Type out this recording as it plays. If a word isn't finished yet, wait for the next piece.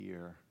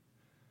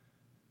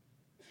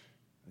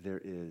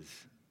there is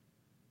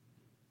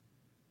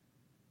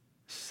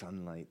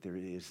sunlight, there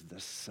is the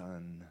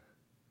sun.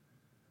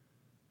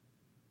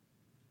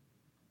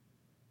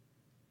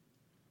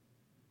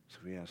 So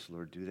we ask,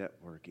 Lord, do that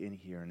work in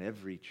here in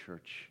every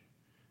church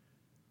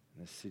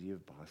in the city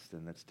of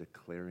Boston that's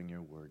declaring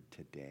your word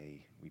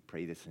today. We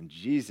pray this in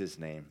Jesus'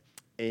 name.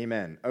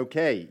 Amen.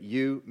 Okay,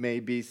 you may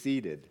be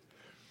seated.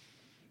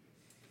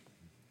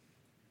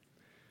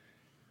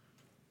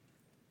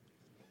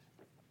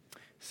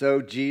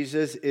 So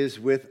Jesus is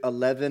with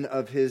 11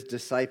 of his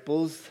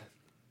disciples.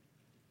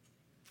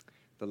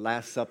 The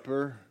Last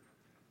Supper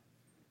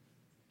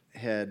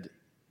had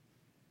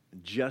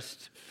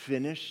just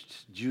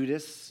finished.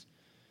 Judas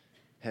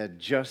had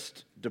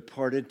just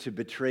departed to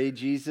betray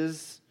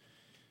Jesus.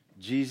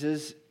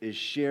 Jesus is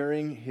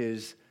sharing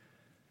his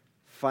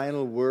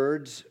final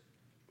words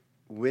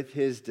with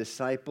his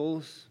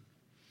disciples.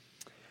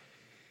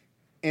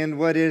 And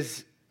what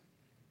is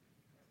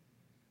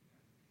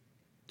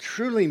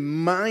truly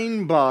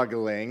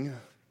mind-boggling,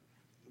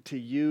 to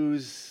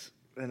use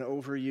an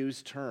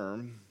overused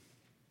term,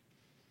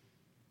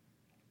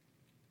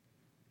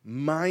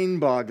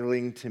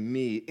 mind-boggling to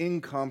me,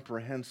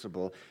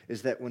 incomprehensible,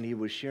 is that when he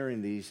was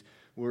sharing these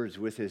words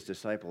with his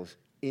disciples,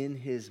 in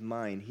his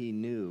mind he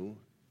knew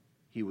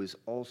he was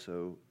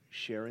also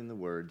sharing the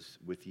words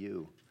with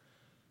you.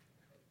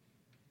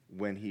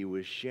 When he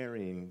was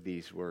sharing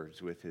these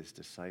words with his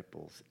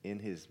disciples, in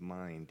his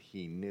mind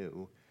he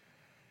knew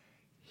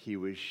he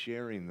was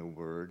sharing the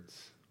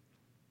words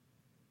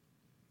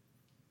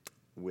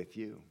with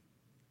you.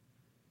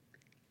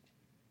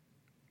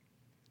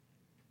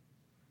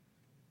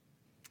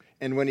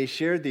 And when he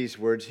shared these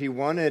words, he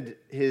wanted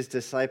his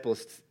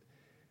disciples,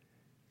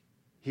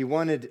 he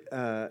wanted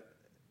the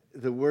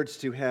words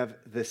to have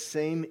the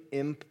same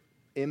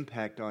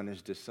impact on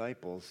his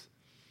disciples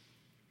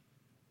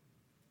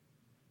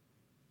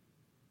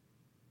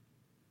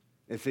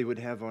as they would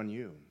have on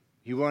you.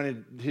 He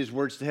wanted his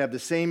words to have the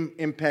same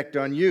impact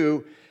on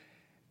you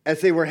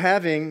as they were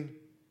having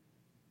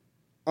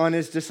on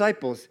his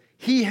disciples.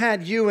 He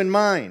had you in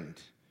mind.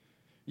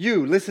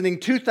 You, listening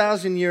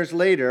 2,000 years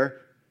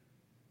later,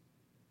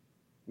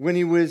 when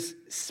he was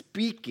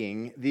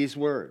speaking these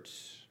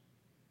words.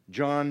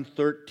 John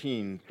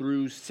 13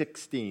 through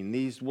 16,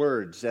 these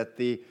words at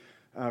the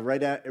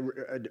right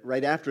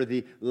after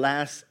the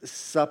Last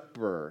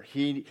Supper.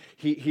 He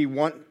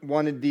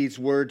wanted these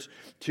words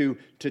to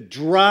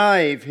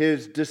drive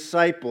his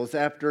disciples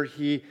after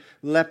he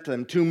left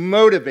them, to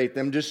motivate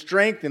them, to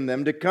strengthen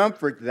them, to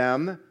comfort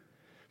them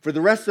for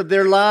the rest of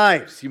their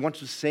lives. He wants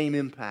the same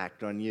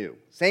impact on you.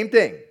 Same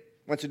thing.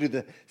 He wants to do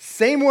the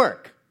same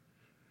work.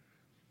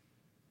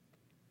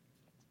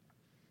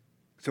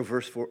 So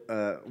verse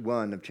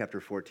 1 of chapter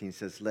 14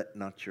 says, "Let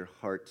not your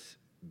hearts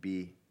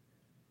be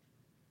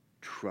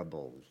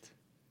troubled."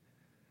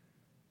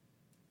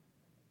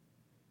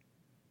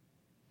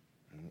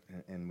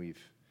 And we've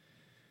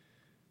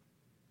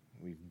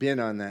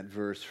been on that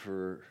verse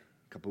for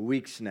a couple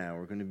weeks now.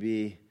 We're going to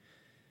be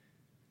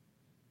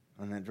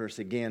on that verse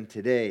again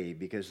today,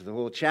 because the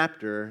whole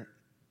chapter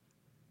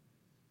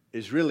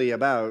is really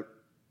about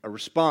a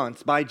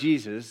response by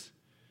Jesus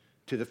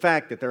to the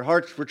fact that their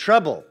hearts were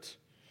troubled.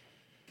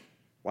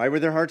 Why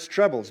were their hearts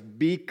troubled?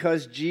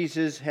 Because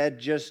Jesus had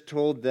just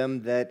told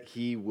them that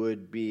he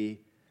would be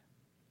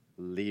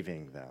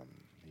leaving them.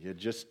 He had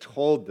just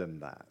told them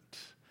that.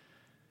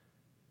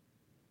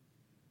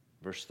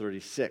 Verse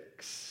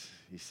 36,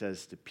 he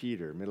says to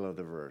Peter, middle of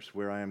the verse,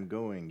 "Where I am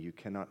going, you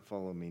cannot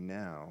follow me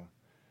now,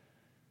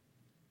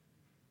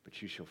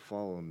 but you shall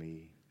follow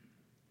me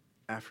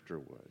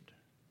afterward."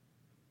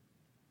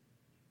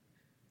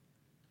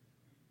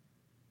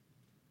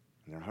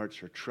 And their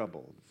hearts are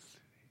troubled.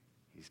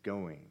 He's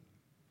going.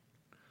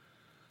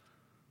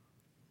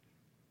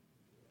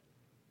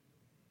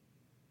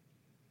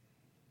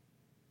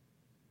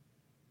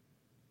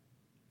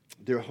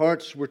 Their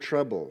hearts were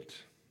troubled.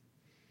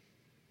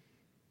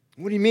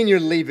 What do you mean you're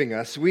leaving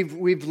us?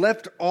 We've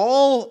left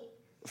all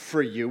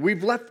for you.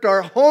 We've left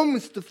our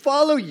homes to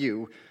follow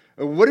you.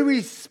 What are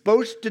we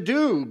supposed to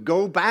do?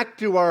 Go back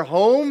to our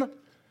home?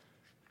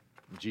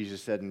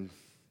 Jesus said in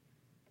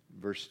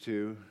verse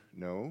 2,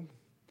 "No.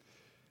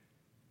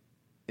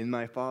 In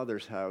my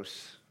Father's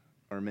house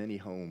are many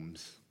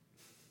homes,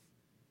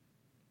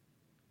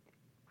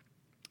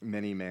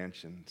 many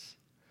mansions.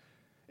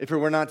 If it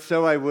were not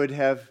so, I would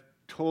have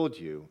told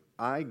you,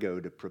 I go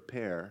to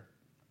prepare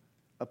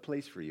a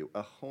place for you,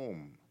 a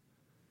home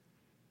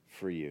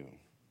for you."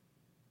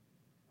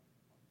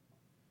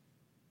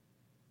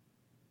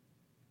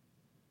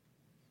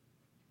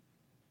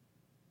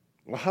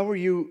 Well, how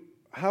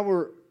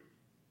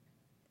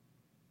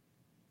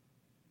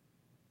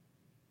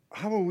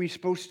are we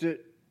supposed to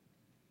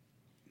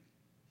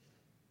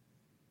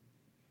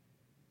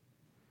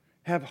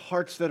have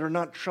hearts that are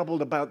not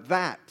troubled about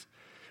that?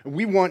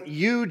 We want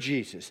you,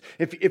 Jesus.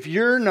 If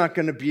you're not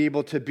going to be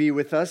able to be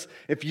with us,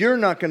 if you're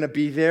not going to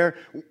be there,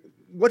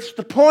 what's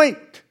the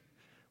point?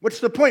 What's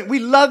the point? We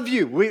love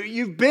you.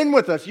 You've been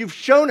with us. You've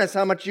shown us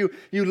how much you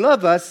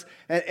love us.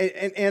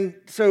 And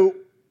so,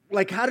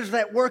 like, how does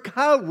that work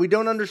out? We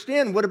don't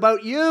understand. What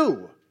about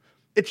you?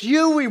 It's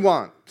you we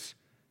want.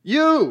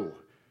 You.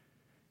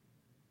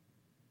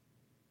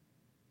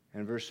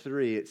 And verse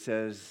 3,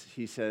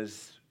 he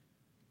says,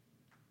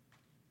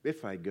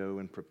 if I go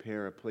and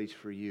prepare a place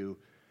for you,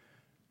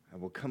 I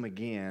will come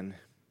again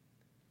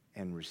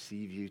and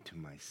receive you to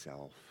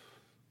myself.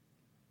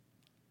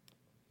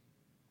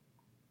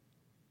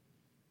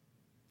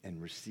 And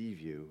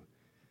receive you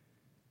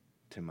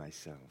to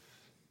myself.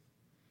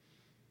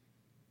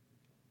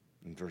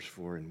 In verse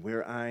 4, and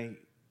where I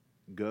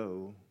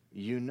go,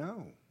 you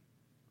know.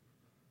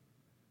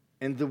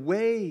 And the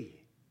way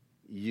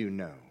you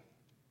know.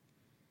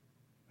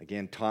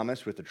 Again,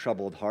 Thomas with a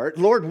troubled heart.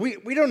 Lord,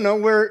 we don't know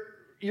where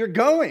you're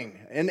going.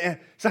 And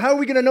so how are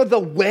we going to know the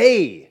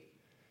way?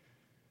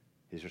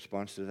 His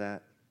response to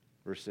that,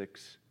 verse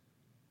 6,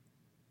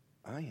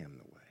 I am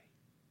the way.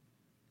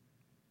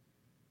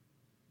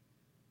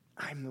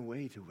 I'm the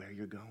way to where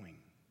you're going.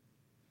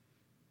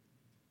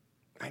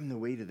 I'm the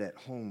way to that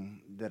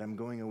home that I'm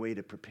going away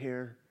to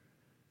prepare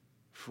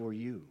for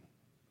you.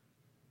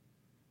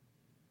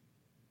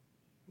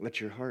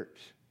 Let your heart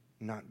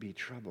not be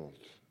troubled.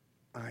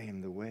 I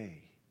am the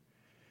way.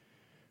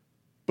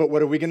 But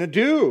what are we going to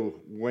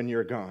do when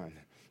you're gone?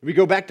 Do we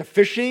go back to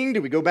fishing?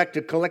 Do we go back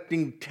to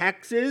collecting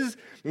taxes?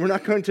 We're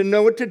not going to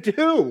know what to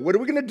do. What are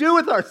we going to do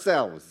with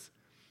ourselves?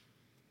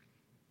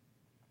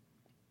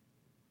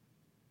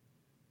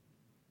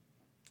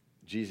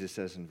 Jesus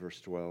says in verse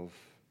 12,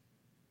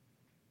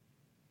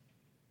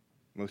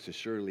 most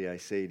assuredly I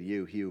say to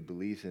you, he who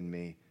believes in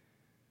me,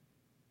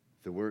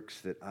 the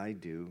works that I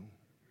do,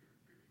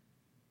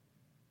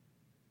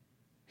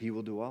 he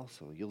will do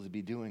also. You'll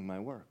be doing my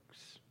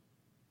works.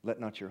 Let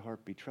not your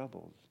heart be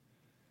troubled.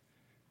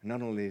 And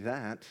not only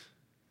that,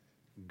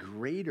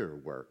 greater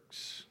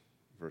works,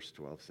 verse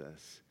 12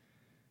 says,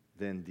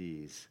 than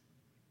these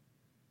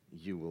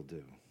you will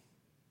do.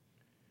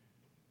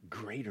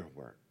 Greater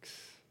works.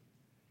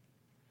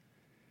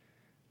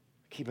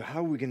 Okay, but how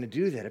are we going to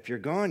do that? If you're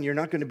gone, you're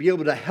not going to be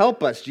able to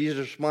help us. Jesus'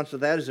 response to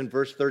that is in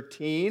verse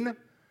 13.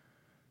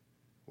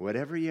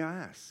 Whatever you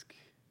ask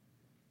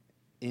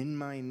in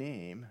my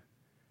name,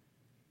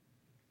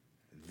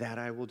 that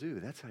I will do.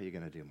 That's how you're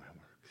going to do my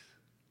works.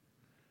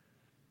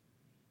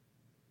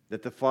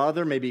 That the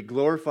Father may be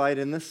glorified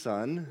in the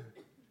Son.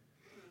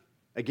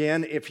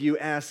 Again, if you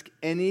ask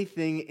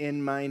anything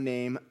in my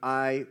name,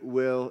 I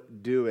will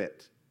do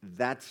it.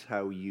 That's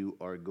how you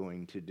are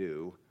going to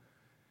do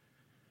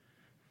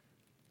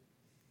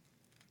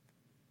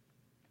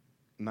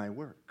my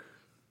work.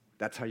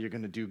 That's how you're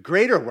going to do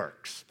greater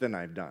works than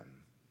I've done.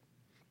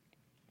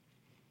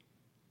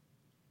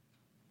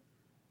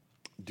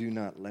 Do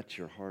not let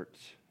your heart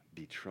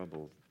be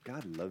troubled.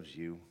 God loves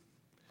you.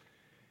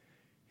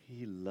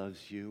 He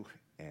loves you,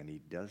 and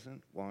he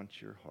doesn't want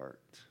your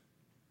heart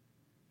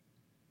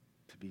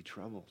to be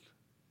troubled.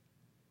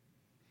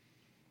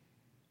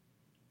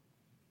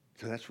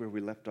 So that's where we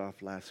left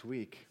off last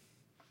week.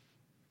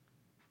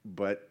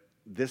 But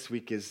this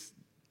week is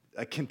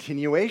a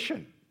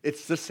continuation.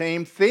 It's the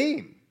same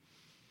theme.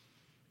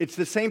 It's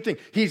the same thing.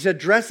 He's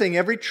addressing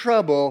every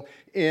trouble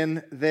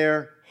in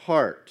their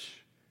heart.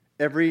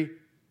 Every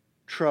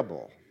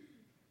trouble.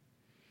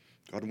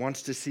 God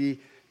wants to see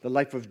the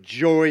life of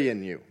joy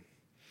in you.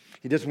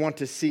 He doesn't want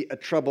to see a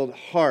troubled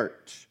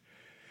heart.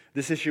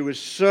 This issue is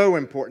so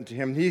important to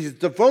him. He's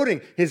devoting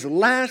his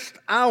last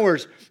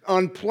hours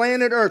on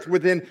planet Earth.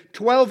 Within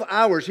 12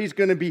 hours, he's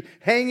going to be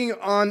hanging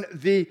on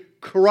the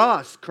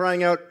cross,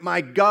 crying out,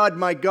 my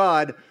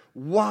God,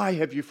 why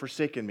have you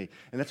forsaken me?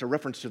 And that's a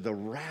reference to the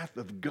wrath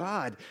of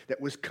God that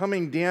was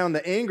coming down,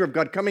 the anger of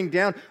God coming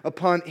down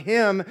upon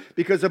him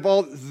because of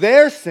all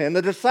their sin,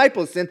 the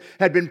disciples' sin,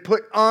 had been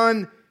put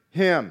on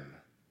him.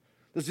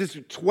 This is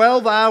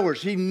 12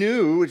 hours. He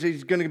knew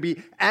he's going to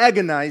be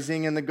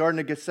agonizing in the Garden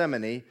of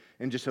Gethsemane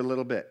in just a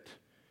little bit.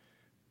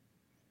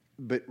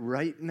 But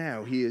right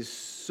now, he is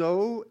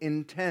so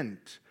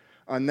intent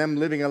on them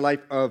living a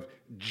life of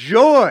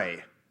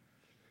joy,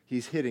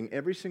 he's hitting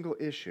every single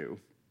issue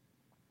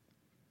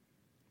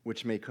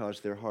which may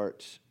cause their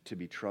hearts to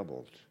be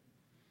troubled.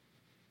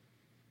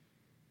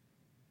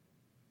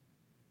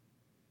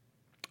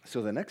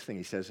 So the next thing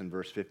he says in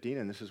verse 15,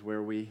 and this is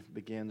where we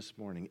began this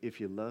morning,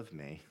 if you love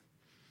me,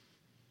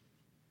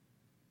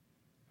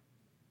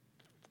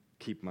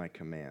 keep my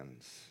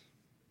commands.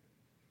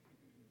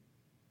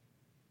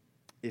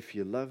 If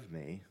you love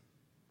me,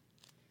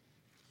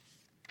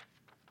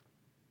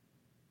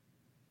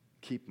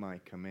 keep my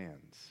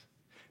commands.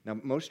 Now,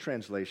 most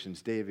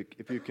translations, Dave,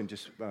 if you can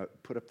just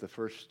put up the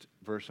first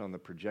verse on the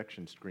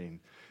projection screen.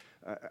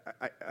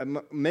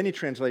 Many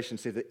translations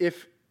say that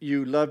if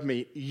you love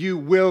me, you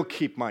will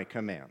keep my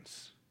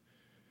commands.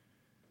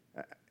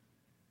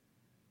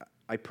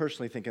 I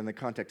personally think in the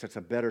context that's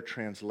a better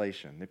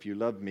translation. If you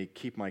love me,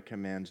 keep my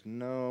commands.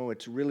 No,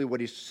 it's really what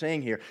he's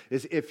saying here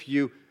is if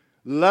you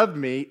love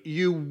me,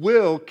 you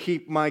will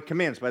keep my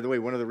commands. By the way,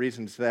 one of the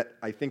reasons that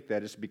I think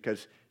that is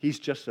because he's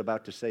just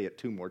about to say it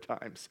 2 more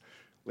times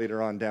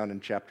later on down in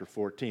chapter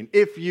 14.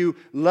 If you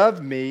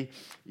love me,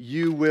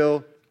 you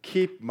will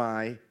keep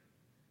my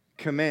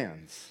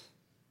commands.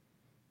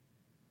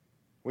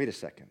 Wait a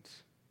second.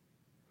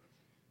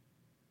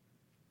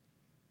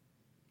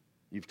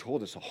 You've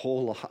told us a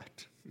whole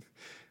lot.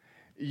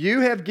 You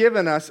have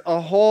given us a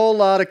whole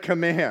lot of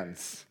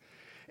commands.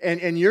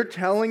 And you're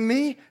telling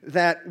me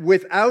that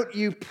without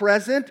you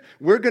present,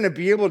 we're going to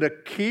be able to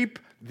keep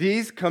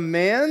these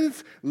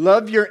commands?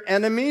 Love your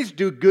enemies,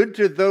 do good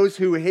to those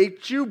who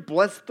hate you,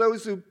 bless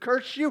those who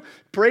curse you,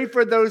 pray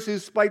for those who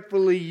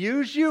spitefully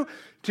use you.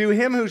 To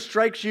him who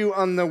strikes you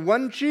on the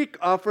one cheek,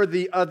 offer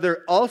the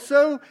other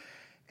also.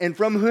 And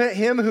from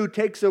him who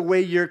takes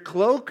away your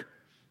cloak,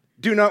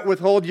 do not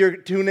withhold your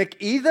tunic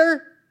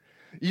either.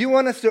 You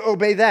want us to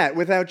obey that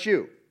without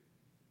you.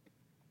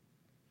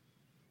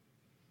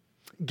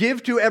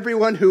 Give to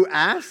everyone who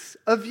asks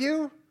of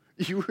you?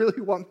 You really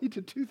want me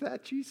to do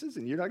that, Jesus,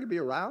 and you're not going to be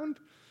around?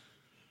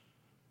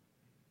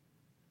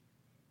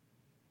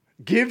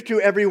 Give to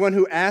everyone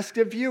who asks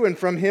of you, and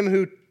from him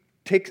who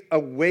takes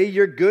away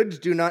your goods,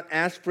 do not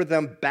ask for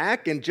them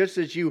back. And just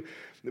as you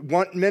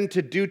want men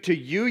to do to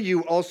you,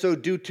 you also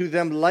do to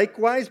them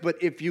likewise. But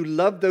if you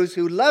love those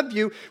who love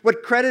you,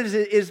 what credit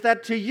is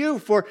that to you?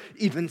 For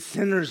even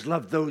sinners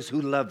love those who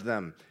love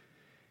them.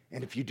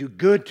 And if you do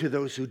good to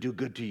those who do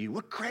good to you,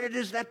 what credit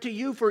is that to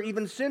you? For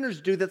even sinners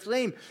do the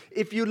same.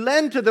 If you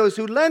lend to those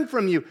who lend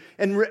from you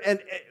and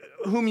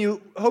whom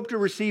you hope to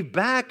receive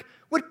back,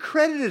 what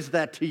credit is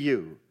that to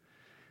you?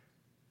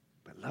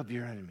 But love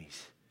your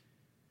enemies.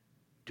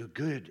 Do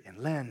good and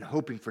lend,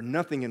 hoping for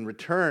nothing in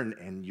return,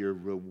 and your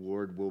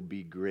reward will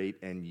be great,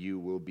 and you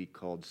will be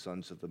called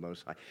sons of the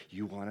Most High.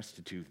 You want us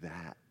to do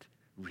that?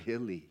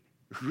 Really?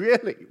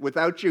 Really?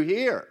 Without you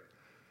here?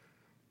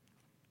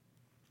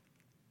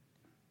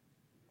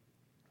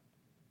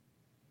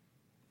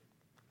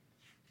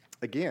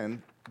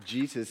 Again,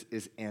 Jesus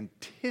is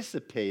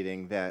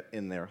anticipating that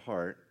in their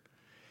heart.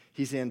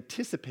 He's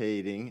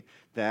anticipating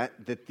that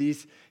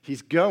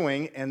he's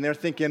going, and they're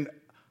thinking,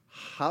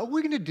 how are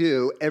we going to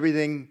do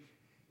everything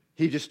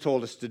he just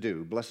told us to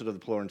do? Blessed are the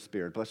poor in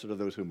spirit. Blessed are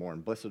those who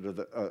mourn. Blessed are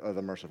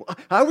the merciful.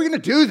 How are we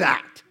going to do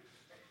that?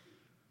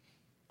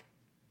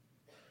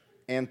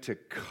 And to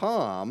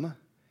calm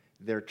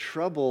their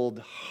troubled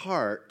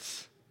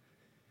hearts,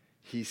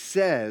 he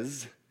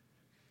says,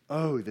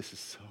 oh, this is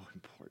so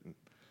important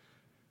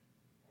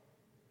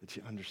that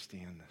you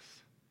understand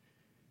this.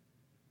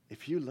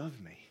 If you love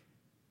me,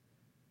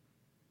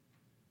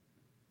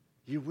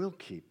 you will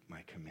keep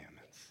my commandments.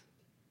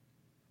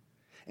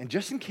 And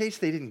just in case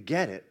they didn't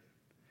get it,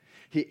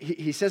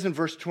 he says in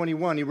verse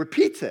 21, he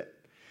repeats it.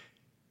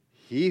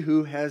 He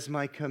who has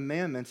my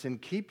commandments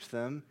and keeps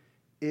them,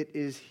 it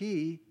is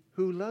he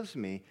who loves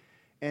me.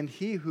 And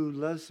he who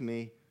loves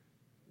me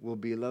will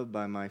be loved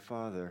by my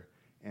Father,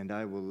 and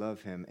I will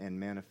love him and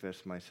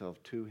manifest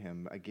myself to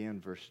him.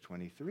 Again, verse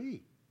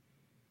 23.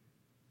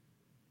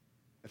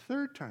 A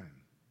third time,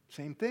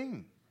 same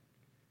thing.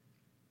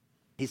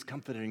 He's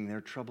comforting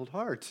their troubled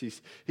hearts.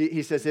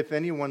 He says, if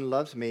anyone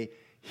loves me,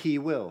 he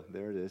will,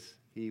 there it is,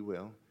 he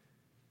will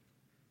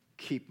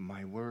keep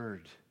my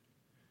word,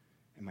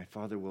 and my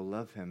Father will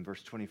love him.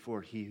 Verse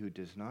 24, he who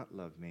does not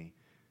love me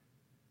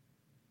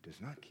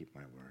does not keep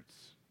my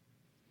words.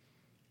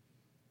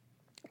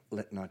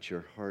 Let not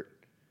your heart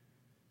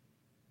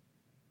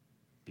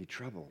be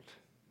troubled.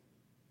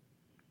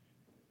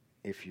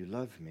 If you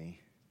love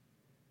me,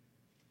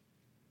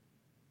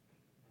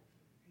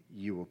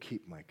 you will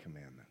keep my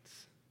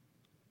commandments.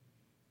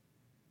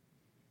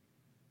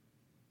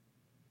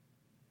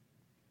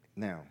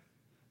 Now,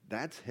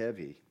 that's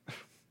heavy.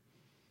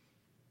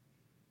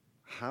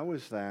 How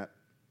is that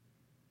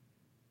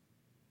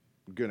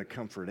going to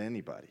comfort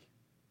anybody?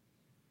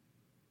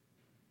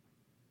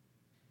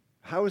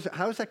 How is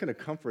that going to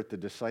comfort the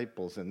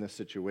disciples in this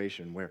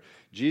situation where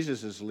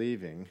Jesus is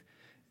leaving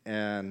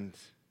and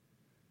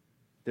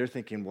they're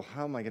thinking, well,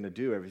 how am I going to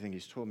do everything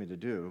he's told me to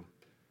do?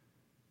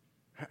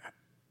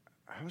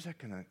 How is that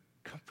going to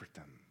comfort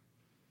them?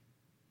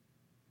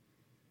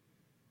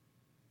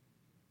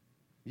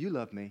 You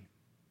love me,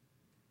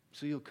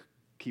 so you'll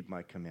keep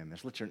my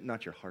commandments. Let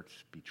not your hearts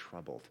be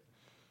troubled.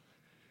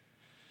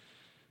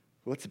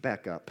 Let's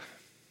back up.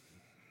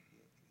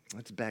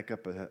 Let's back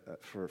up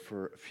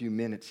for a few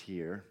minutes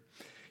here.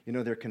 You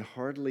know, there can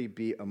hardly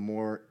be a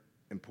more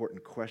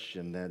important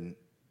question than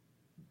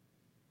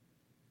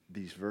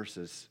these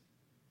verses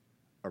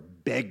are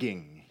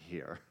begging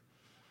here.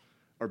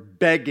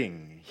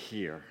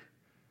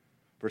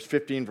 Verse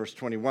 15, verse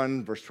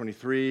 21, verse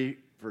 23,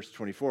 verse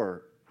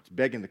 24. It's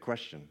begging the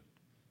question.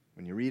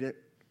 When you read it,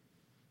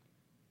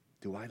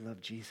 do I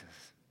love Jesus?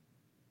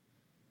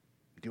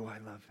 Do I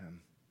love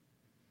him?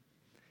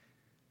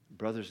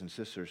 Brothers and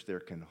sisters,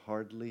 there can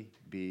hardly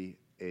be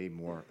a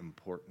more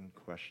important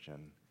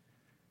question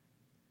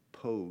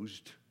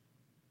posed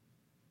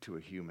to a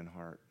human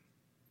heart.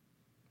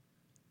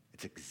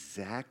 It's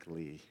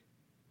exactly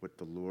what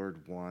the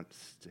Lord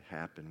wants to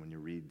happen when you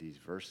read these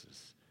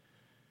verses.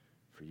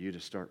 For you to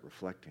start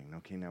reflecting.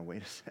 Okay, now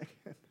wait a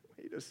second.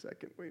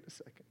 Wait a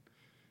second.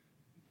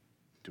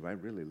 Do I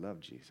really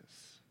love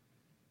Jesus?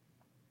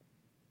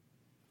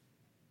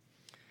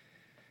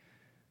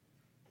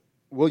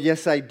 Well,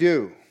 yes, I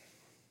do.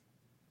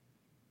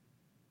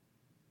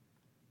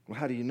 Well,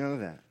 how do you know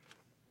that?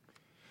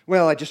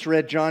 Well, I just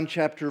read John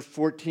chapter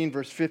 14,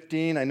 verse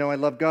 15. I know I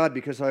love God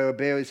because I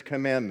obey his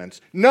commandments.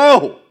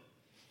 No!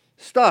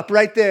 Stop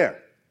right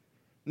there.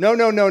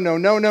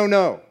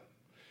 No.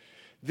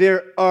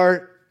 There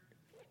are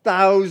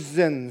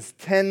thousands,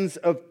 tens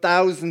of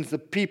thousands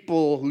of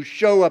people who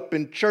show up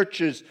in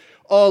churches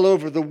all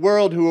over the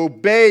world who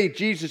obey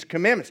Jesus'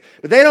 commandments.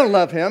 But they don't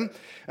love him.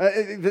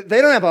 They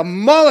don't have a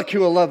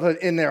molecule of love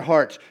in their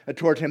hearts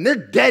toward him. They're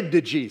dead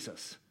to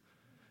Jesus.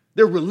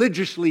 They're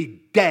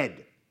religiously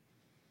dead.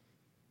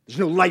 There's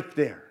no life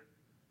there.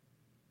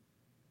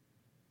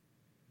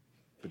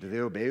 But do they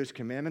obey his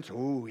commandments?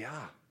 Oh,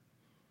 yeah.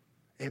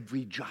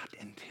 Every jot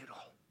and tittle.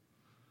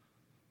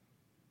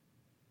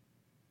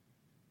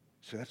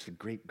 So that's the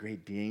great,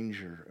 great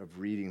danger of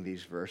reading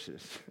these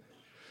verses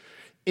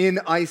in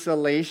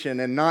isolation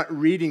and not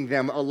reading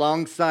them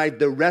alongside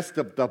the rest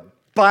of the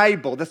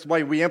Bible. That's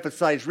why we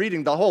emphasize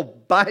reading the whole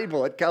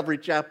Bible at Calvary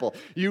Chapel.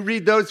 You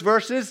read those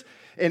verses,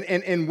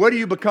 and what do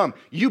you become?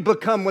 You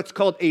become what's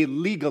called a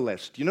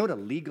legalist. You know what a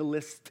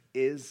legalist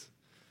is?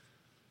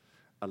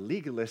 A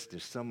legalist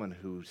is someone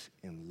who's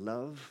in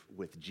love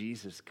with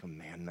Jesus'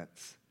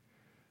 commandments,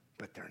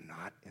 but they're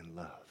not in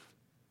love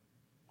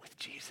with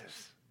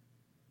Jesus.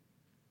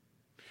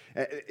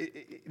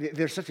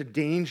 There's such a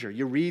danger.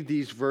 You read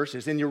these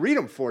verses, and you read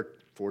them four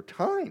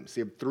times.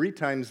 You have 3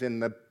 times in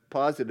the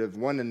positive,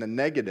 1 in the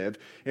negative.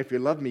 If you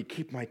love me,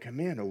 keep my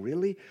command. Oh,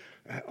 really?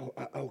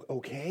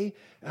 Okay.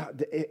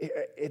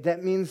 That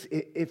means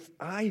if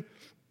I'm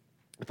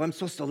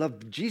supposed to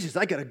love Jesus,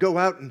 I got to go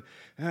out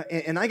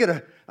and I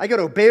got to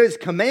obey his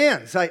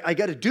commands. I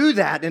got to do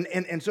that.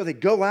 And so they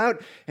go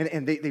out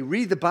and they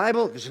read the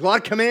Bible. There's a lot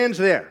of commands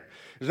there.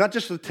 There's not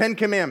just the 10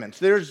 commandments.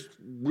 There's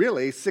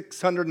really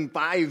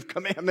 605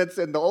 commandments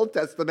in the Old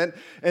Testament.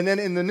 And then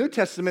in the New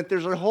Testament,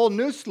 there's a whole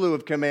new slew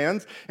of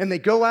commands. And they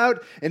go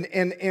out and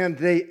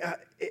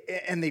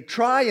they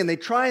try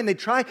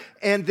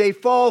and they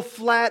fall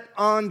flat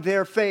on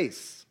their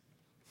face.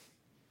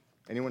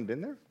 Anyone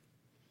been there?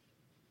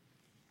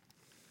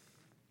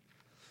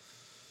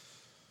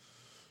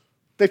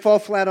 They fall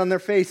flat on their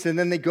face, and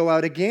then they go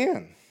out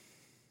again.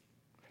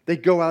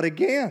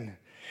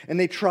 And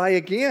they try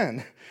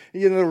again.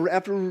 You know,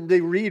 after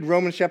they read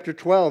Romans chapter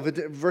 12,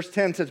 verse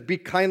 10 says, "Be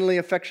kindly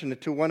affectionate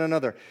to one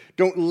another.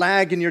 Don't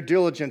lag in your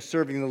diligence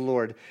serving the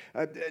Lord.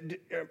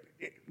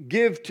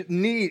 Give to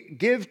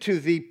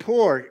the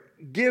poor.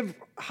 Give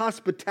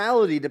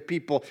hospitality to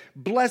people.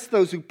 Bless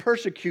those who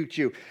persecute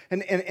you."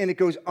 And it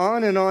goes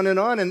on and on and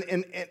on.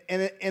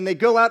 And they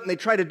go out and they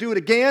try to do it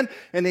again.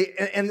 And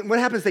what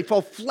happens? They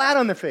fall flat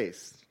on their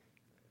face.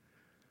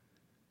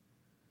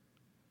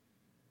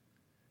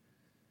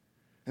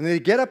 And they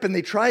get up and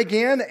they try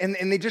again, and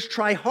they just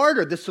try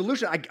harder. The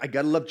solution, I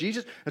got to love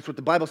Jesus. That's what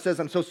the Bible says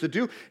I'm supposed to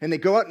do. And they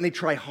go out and they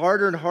try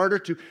harder and harder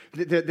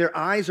their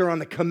eyes are on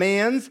the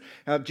commands,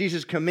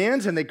 Jesus'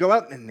 commands, and they go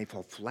out and they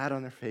fall flat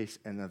on their face.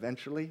 And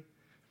eventually,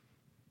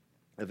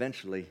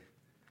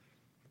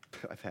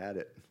 I've had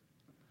it.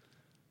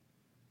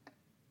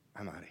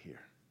 I'm out of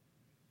here.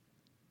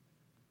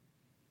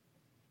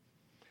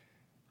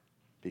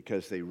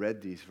 Because they read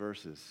these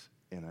verses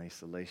in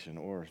isolation,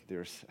 or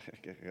there's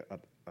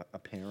a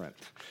parent.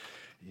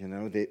 You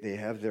know, they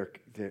have their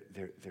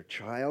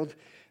child.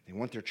 They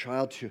want their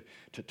child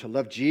to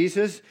love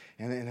Jesus.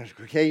 And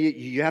okay,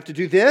 you have to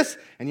do this,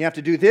 and you have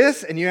to do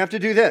this, and you have to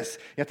do this.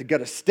 You have to got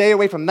to stay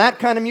away from that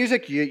kind of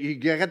music. You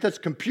got this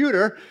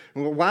computer.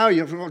 Wow,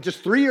 you're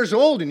just 3 years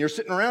old, and you're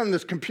sitting around in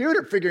this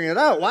computer figuring it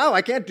out. Wow,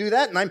 I can't do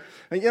that, and I'm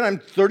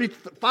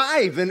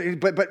 35.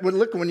 But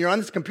look, when you're on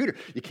this computer,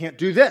 you can't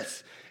do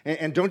this.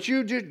 And don't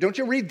you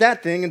read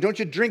that thing, and don't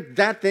you drink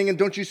that thing, and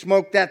don't you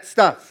smoke that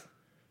stuff.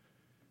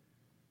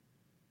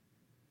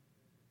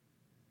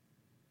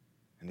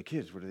 And the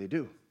kids, what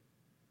do?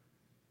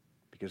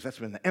 Because that's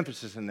been the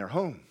emphasis in their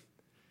home.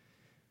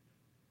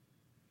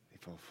 They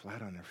fall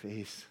flat on their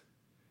face,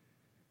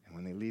 and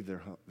when they leave their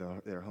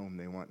home,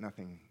 they want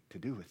nothing to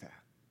do with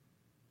that.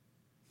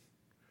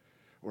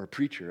 Or a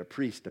preacher, a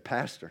priest, a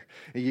pastor.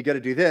 You got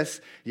to do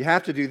this. You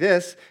have to do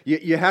this.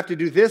 You have to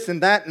do this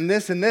and that and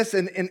this and this.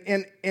 And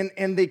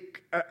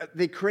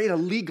they create a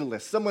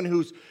legalist, someone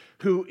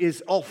who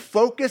is all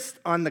focused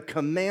on the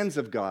commands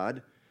of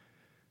God,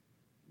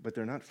 but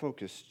they're not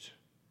focused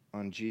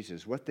on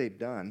Jesus. What they've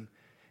done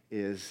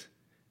is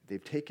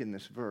they've taken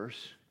this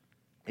verse,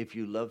 "If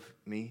you love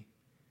me,"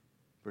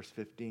 verse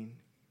 15,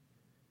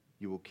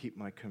 "you will keep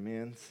my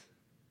commands,"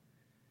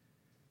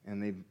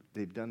 and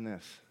they've done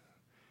this.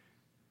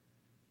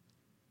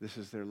 This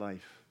is their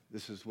life.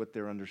 This is what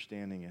their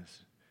understanding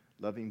is.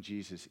 Loving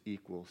Jesus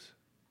equals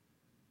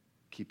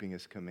keeping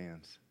his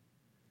commands.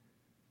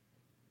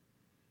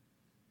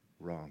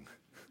 Wrong.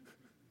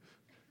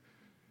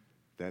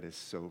 That is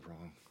so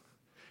wrong.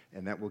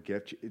 And that will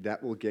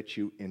get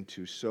you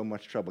into so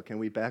much trouble. Can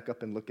we back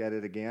up and look at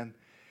it again?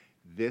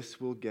 This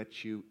will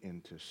get you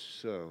into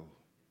so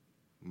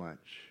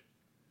much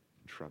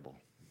trouble.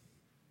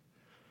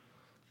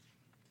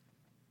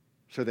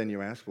 So then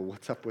you ask, well,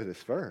 what's up with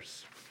this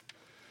verse?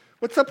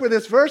 What's up with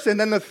this verse? And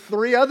then the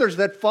three others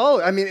that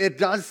follow. I mean, it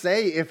does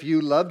say, if you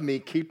love me,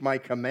 keep my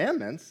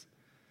commandments.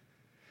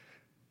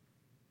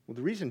 Well,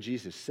 the reason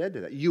Jesus said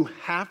to that,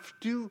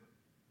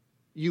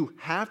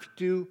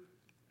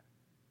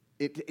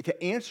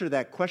 to answer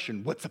that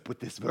question, what's up with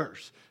this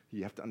verse?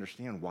 You have to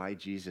understand why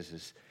Jesus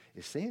is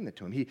saying that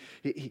to him.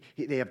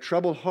 They have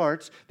troubled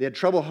hearts. They had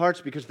troubled hearts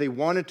because they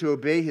wanted to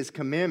obey his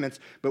commandments,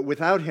 but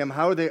without him,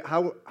 how are they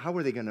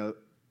going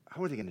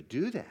to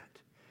do that?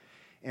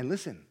 And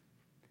listen,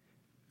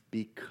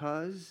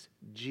 because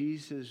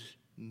Jesus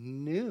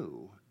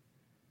knew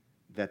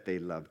that they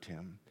loved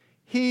him,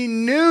 he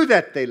knew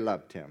that they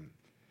loved him.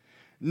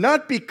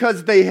 Not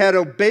because they had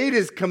obeyed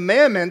his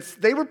commandments.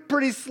 They were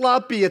pretty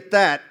sloppy at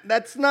that.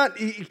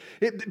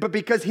 But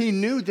because he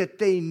knew that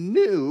they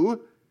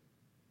knew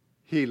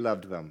he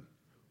loved them.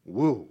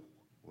 Whoa.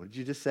 What did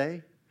you just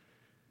say?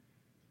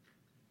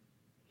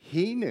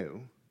 He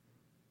knew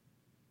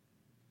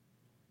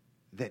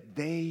that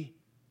they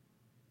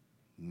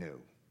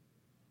knew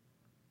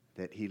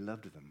that he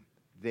loved them.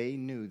 They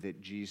knew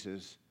that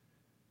Jesus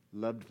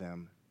loved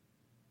them,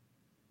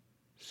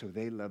 so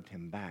they loved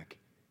him back.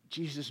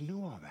 Jesus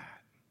knew all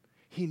that.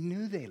 He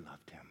knew they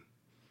loved him.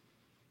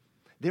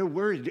 They're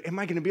worried, am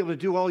I going to be able to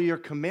do all your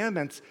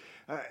commandments?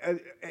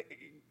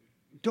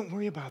 Don't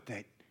worry about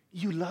that.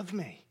 You love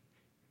me.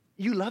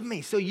 You love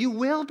me, so you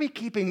will be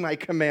keeping my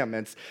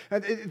commandments.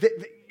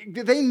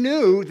 They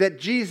knew that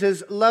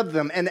Jesus loved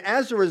them, and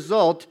as a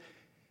result,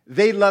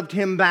 they loved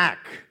him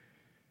back.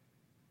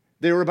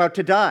 They were about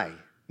to die.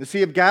 The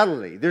Sea of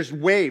Galilee, there's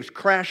waves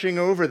crashing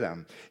over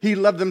them. He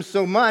loved them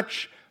so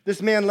much. This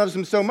man loves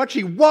them so much,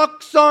 he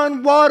walks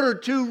on water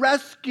to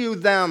rescue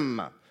them.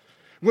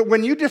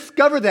 When you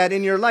discover that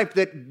in your life,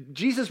 that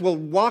Jesus will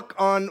walk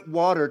on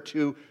water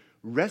to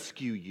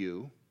rescue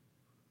you,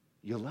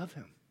 you'll love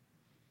him.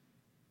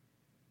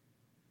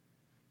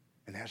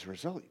 And as a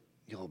result,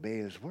 you'll obey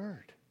his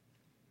word.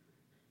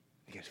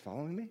 You guys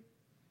following me?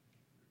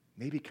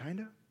 Maybe kind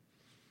of?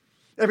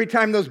 Every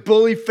time those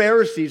bully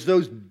Pharisees,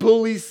 those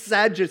bully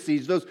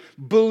Sadducees, those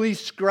bully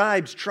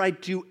scribes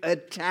tried to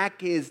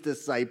attack his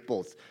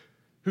disciples,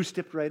 who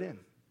stepped right in?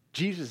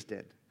 Jesus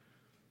did.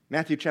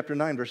 Matthew chapter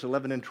 9, verse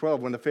 11 and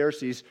 12, when the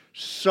Pharisees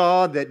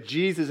saw that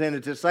Jesus and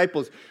his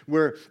disciples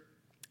were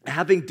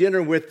having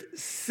dinner with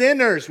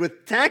sinners,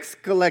 with tax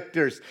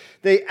collectors,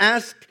 they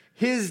asked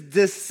his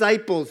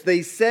disciples,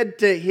 they said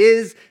to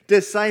his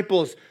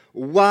disciples,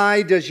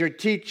 why does your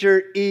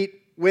teacher eat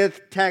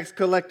with tax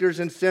collectors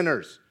and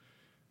sinners?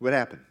 What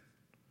happened?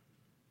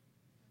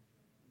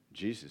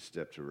 Jesus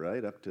stepped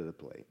right up to the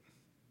plate.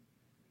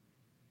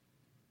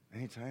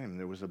 Anytime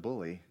there was a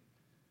bully,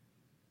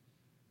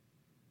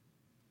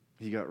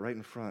 he got right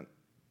in front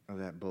of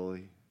that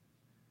bully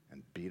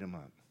and beat him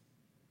up.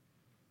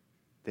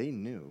 They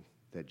knew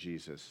that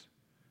Jesus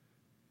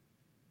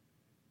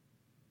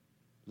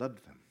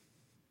loved them.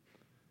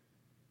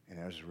 And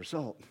as a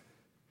result,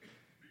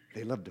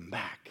 they loved him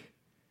back.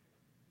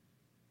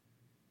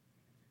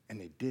 And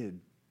they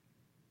did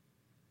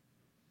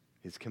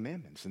his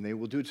commandments, and they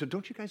will do it. So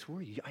don't you guys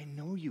worry. I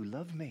know you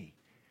love me.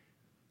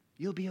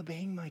 You'll be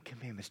obeying my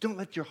commandments. Don't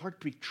let your heart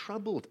be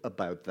troubled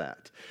about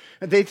that.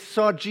 And they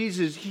saw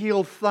Jesus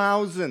heal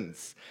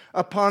thousands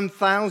upon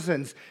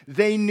thousands.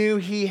 They knew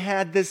he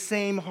had the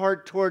same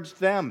heart towards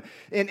them.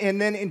 And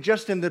then in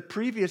the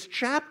previous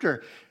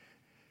chapter,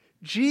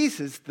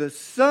 Jesus, the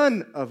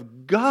Son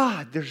of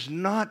God, there's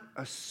not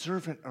a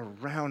servant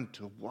around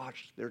to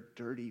wash their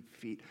dirty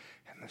feet.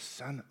 And the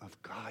Son of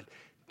God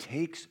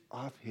takes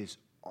off his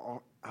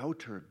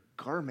outer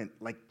garment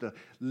like the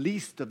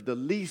least of the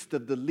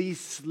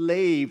least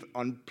slave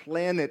on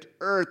planet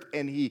Earth,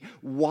 and he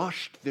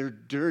washed their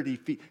dirty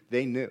feet.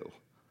 They knew.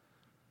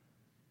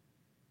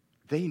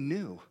 They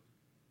knew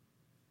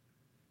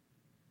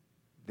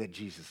that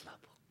Jesus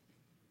loved them.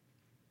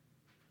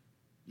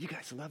 You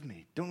guys love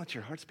me. Don't let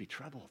your hearts be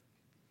troubled.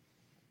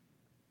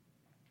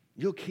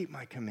 You'll keep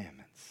my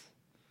commandments.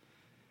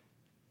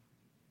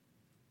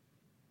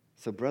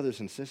 So, brothers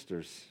and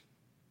sisters,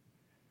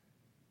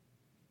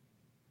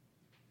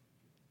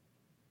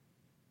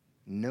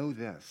 know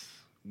this: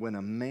 when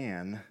a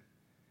man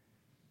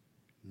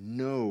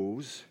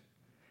knows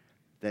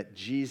that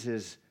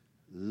Jesus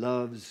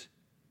loves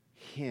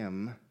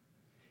him,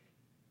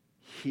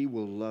 he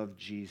will love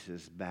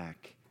Jesus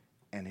back,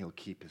 and he'll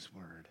keep his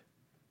word.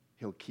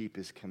 He'll keep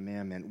his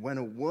commandment. When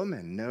a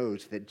woman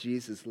knows that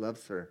Jesus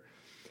loves her,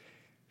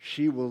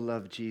 she will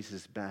love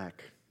Jesus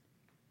back,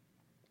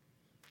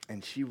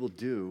 and she will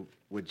do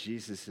what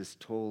Jesus has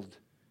told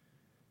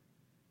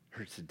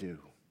her to do.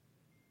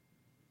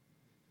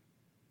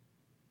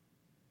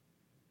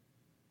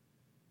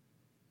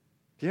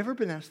 Have you ever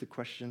been asked the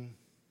question?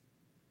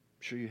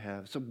 I'm sure you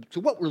have. So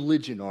what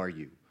religion are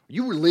you? Are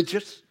you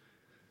religious?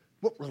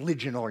 What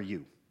religion are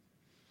you?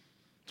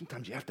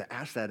 Sometimes you have to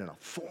ask that in a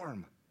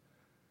form.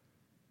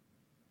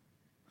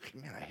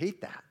 Man, I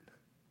hate that.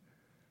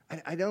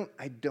 I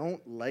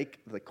don't like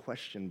the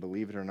question,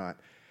 believe it or not,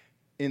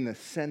 in the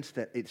sense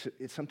that it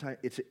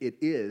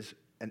is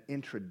an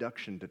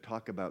introduction to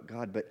talk about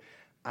God, but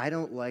I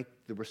don't like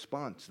the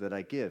response that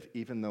I give,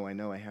 even though I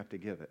know I have to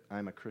give it.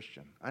 I'm a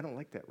Christian. I don't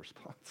like that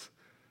response.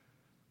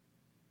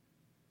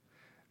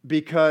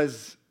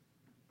 Because,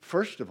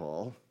 first of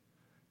all,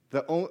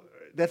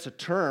 that's a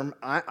term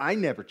I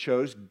never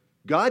chose.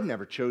 God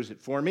never chose it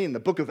for me. In the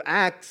book of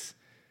Acts,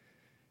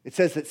 it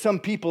says that some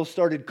people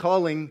started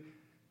calling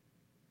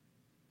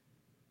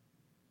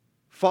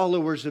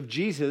followers of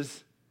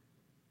Jesus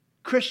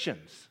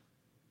Christians.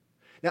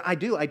 Now, I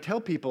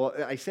tell people,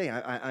 I say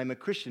I'm a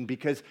Christian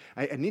because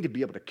I need to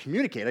be able to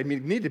communicate. I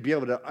need to be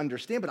able to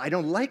understand, but I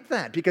don't like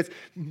that because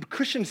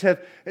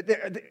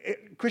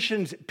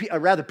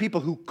people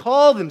who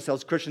call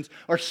themselves Christians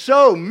are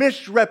so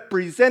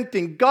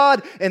misrepresenting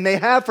God, and they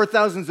have for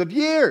thousands of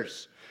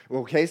years.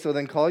 Okay, so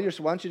then why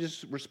don't you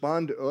just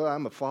respond, oh,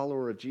 I'm a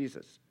follower of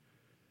Jesus.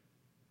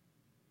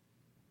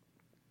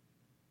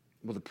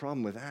 Well, the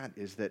problem with that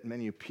is that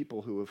many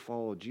people who have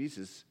followed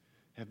Jesus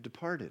have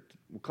departed.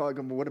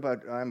 What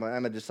about, I'm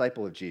a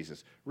disciple of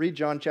Jesus? Read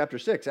John chapter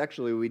 6.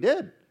 Actually, we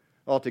did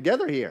all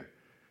together here.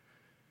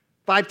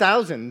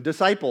 5,000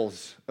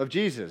 disciples of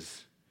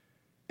Jesus.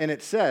 And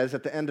it says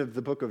at the end of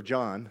the book of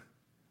John,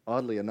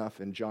 oddly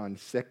enough in John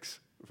 6,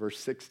 verse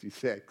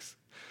 66,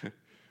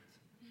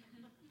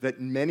 that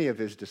many of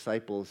his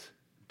disciples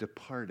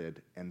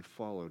departed and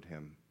followed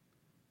him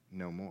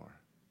no more.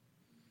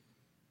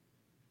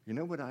 You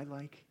know what I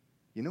like?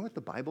 You know what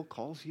the Bible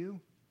calls you?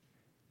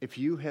 If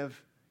you have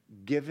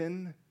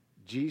given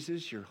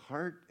Jesus your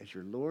heart as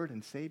your Lord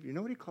and Savior, you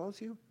know what he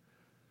calls you?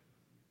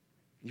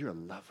 You're a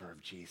lover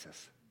of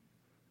Jesus.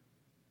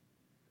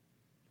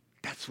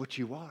 That's what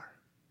you are.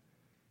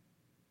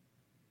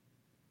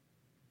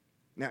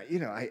 Now,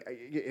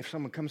 if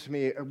someone comes to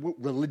me, what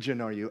religion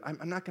are you?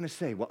 I'm not going to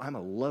say, well, I'm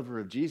a lover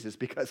of Jesus,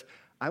 because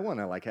I want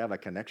to have a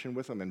connection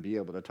with them and be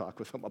able to talk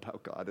with them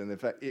about God. And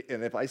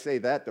if I say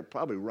that, they'll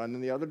probably run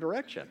in the other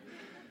direction.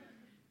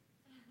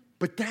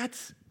 But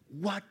that's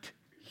what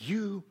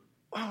you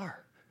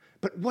are.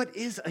 But what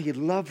is a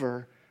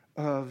lover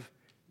of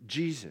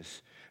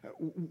Jesus?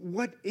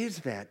 What is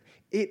that?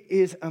 It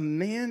is a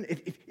man,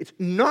 it's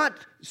not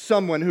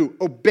someone who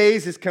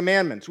obeys his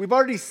commandments. We've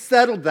already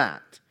settled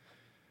that.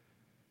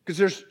 Because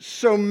there's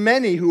so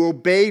many who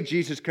obey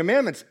Jesus'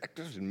 commandments.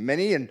 There's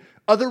many in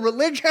other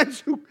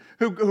religions who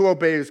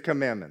obey his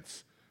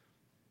commandments.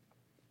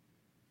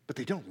 But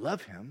they don't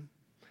love him.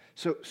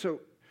 So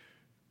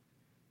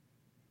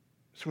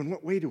in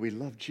what way do we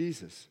love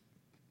Jesus?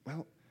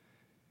 Well,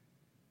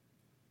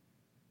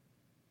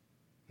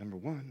 number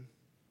one,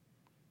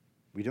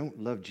 we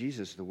don't love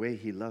Jesus the way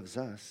he loves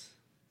us.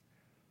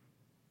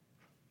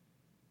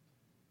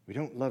 We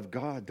don't love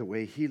God the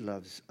way he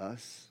loves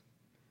us.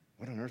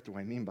 What on earth do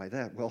I mean by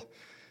that? Well,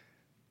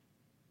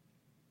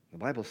 the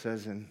Bible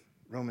says in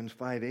Romans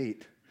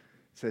 5:8,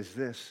 says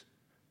this,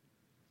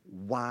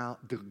 while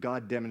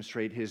God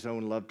demonstrate his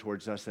own love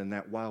towards us, and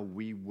that while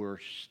we were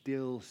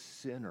still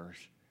sinners,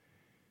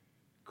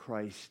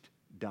 Christ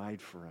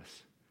died for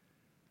us.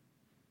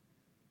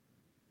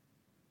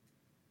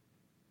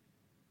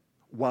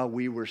 While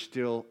we were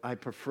still, I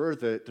prefer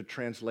the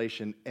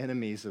translation,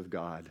 enemies of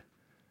God,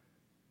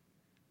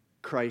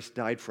 Christ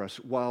died for us.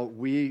 While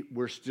we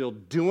were still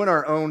doing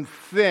our own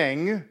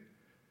thing,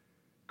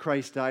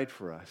 Christ died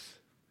for us.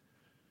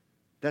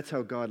 That's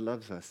how God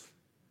loves us.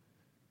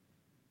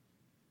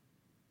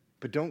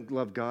 But don't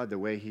love God the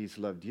way he's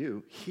loved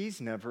you.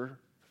 He's never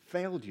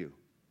failed you,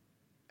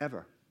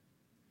 ever.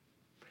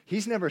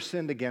 He's never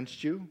sinned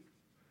against you.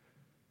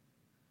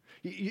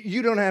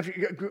 You don't have,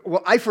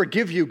 well, I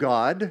forgive you,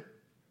 God.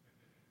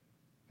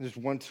 There's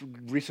once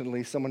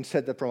recently someone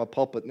said that from a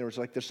pulpit, and there was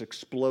like this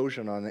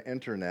explosion on the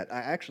internet. I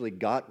actually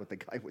got what the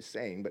guy was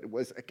saying, but it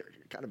was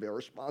kind of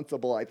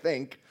irresponsible, I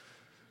think.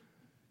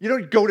 You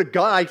don't go to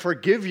God, I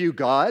forgive you,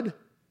 God.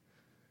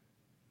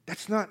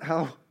 That's not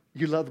how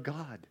you love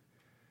God.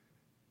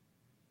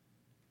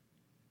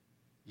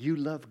 You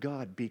love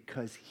God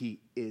because he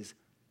is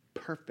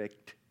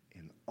perfect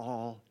in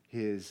all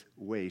his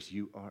ways.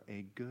 You are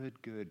a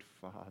good, good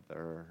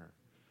Father.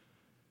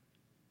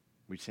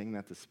 We sang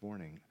that this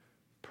morning.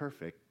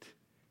 Perfect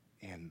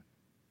in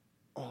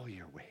all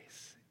your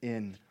ways.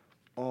 In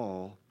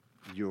all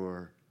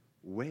your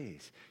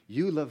ways.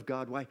 You love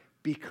God. Why?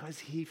 Because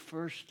he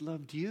first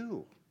loved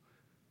you.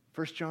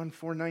 1 John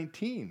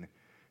 4:19.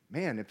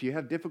 Man, if you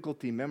have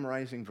difficulty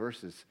memorizing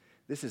verses,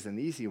 this is an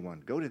easy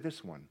one. Go to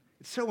this one.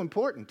 It's so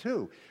important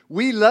too.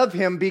 We love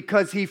him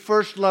because he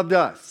first loved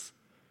us.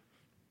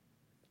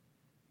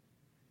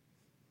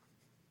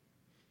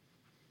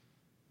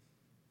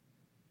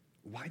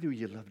 Why do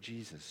you love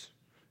Jesus?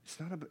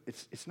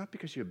 It's not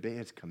because you obey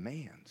his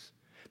commands.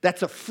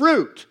 That's a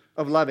fruit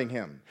of loving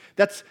him.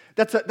 That's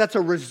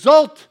a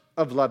result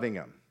of loving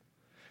him.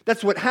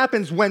 That's what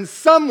happens when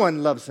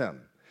someone loves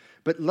him.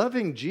 But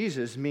loving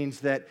Jesus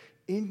means that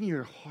in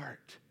your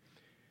heart,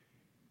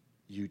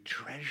 you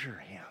treasure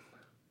him.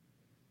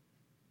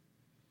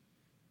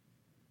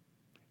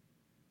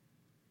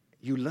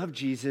 You love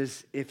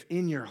Jesus if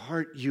in your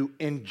heart you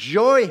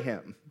enjoy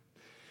him.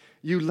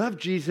 You love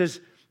Jesus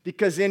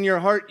because in your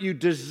heart you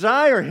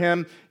desire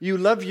him. You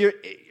love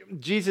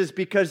Jesus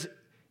because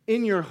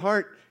in your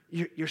heart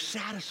you're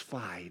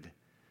satisfied.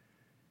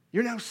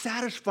 You're now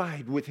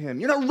satisfied with him.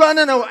 You're not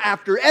running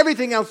after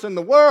everything else in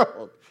the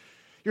world.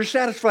 You're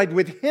satisfied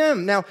with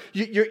him. Now,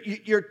 you're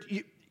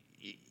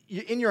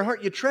in your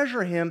heart, you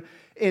treasure him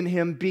in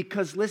him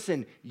because,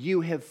 listen, you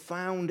have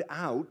found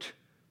out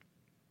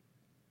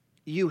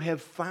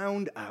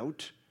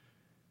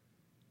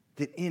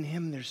that in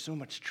him there's so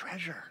much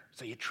treasure.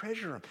 So you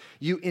treasure him.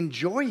 You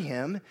enjoy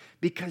him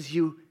because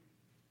you've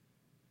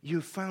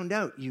found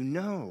out, you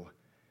know,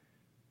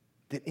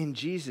 that in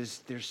Jesus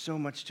there's so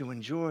much to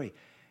enjoy.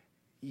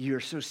 You're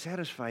so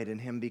satisfied in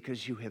him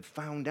because you have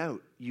found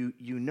out, you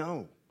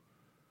know.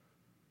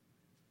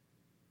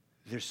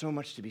 There's so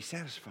much to be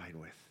satisfied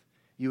with.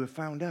 You have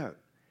found out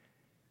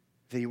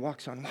that he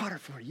walks on water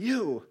for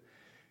you.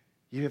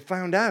 You have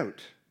found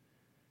out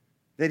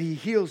that he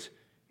heals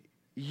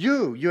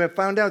you. You have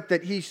found out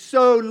that he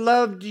so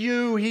loved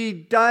you, he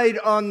died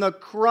on the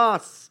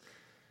cross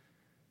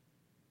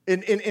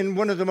in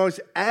one of the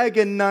most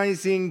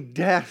agonizing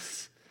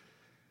deaths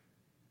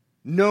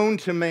known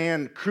to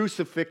man,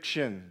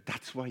 crucifixion.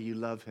 That's why you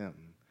love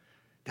him.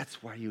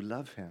 That's why you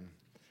love him.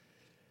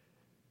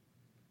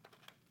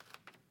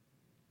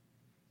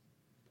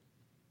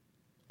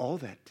 All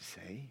that to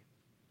say,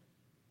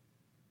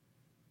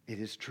 it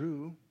is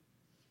true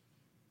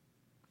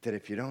that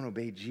if you don't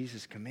obey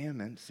Jesus'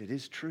 commandments, it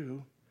is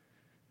true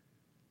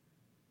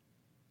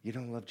you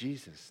don't love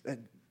Jesus. That's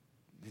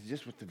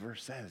just what the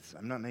verse says.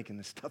 I'm not making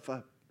this stuff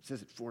up. It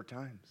says it 4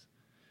 times.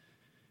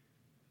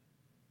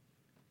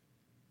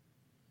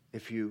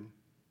 If you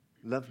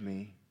love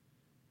me,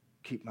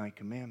 keep my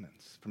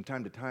commandments. From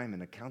time to time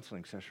in a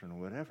counseling session or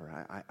whatever,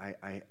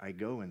 I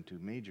go into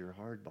major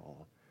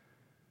hardball.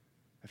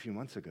 A few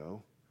months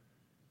ago,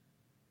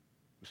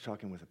 I was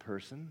talking with a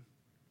person.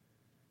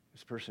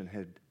 This person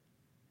had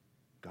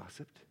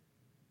gossiped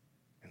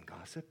and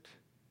gossiped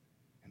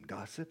and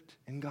gossiped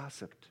and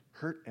gossiped.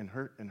 Hurt and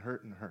hurt and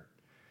hurt and hurt.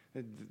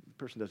 The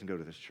person doesn't go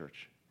to this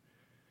church.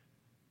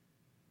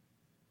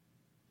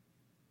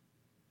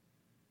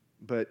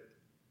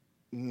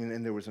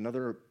 And there was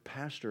another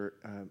pastor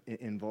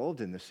involved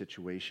in this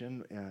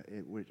situation.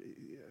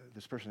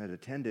 This person had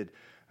attended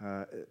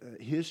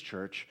his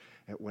church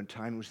at one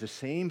time. It was the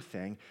same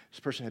thing. This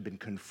person had been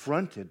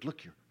confronted.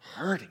 Look, you're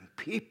hurting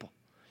people.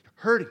 You're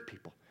hurting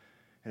people.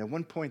 And at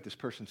one point, this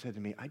person said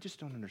to me, I just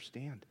don't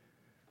understand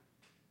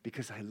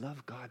because I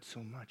love God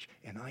so much.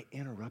 And I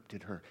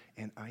interrupted her,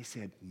 and I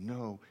said,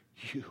 no,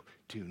 you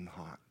do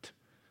not.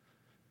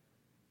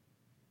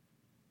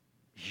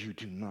 You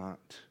do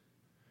not.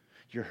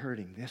 You're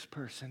hurting this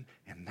person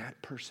and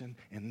that person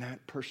and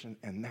that person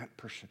and that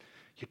person.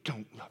 You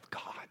don't love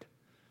God.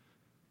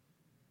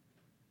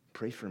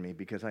 Pray for me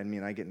because, I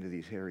get into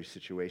these hairy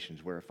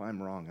situations where if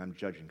I'm wrong, I'm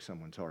judging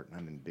someone's heart and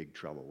I'm in big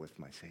trouble with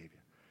my Savior.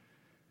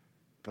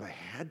 But I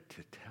had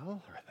to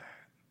tell her that.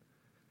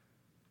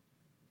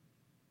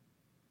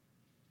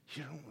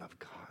 You don't love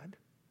God.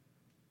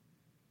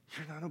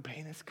 You're not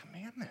obeying his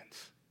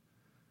commandments.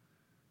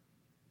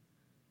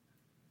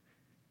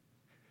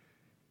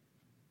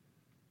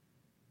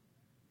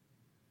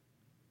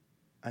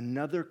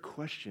 Another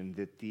question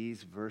that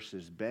these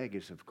verses beg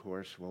is, of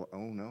course, well, oh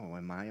no,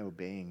 am I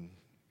obeying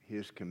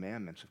his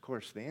commandments? Of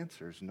course, the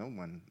answer is no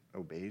one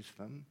obeys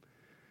them.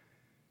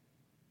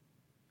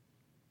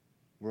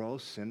 We're all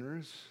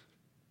sinners.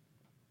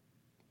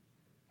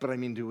 But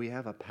do we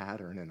have a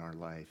pattern in our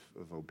life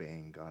of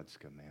obeying God's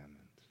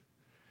commandments?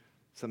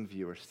 Some of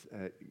you are,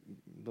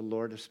 the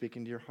Lord is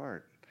speaking to your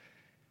heart.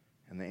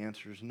 And the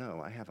answer is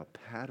no. I have a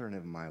pattern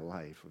in my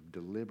life of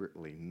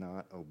deliberately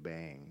not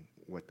obeying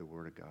what the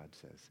Word of God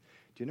says.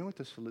 Do you know what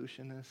the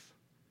solution is?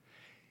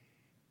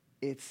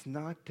 It's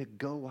not to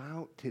go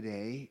out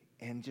today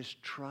and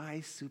just try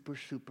super,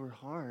 super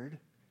hard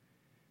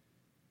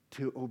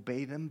to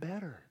obey them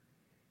better.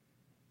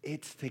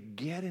 It's to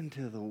get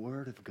into the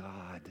Word of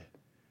God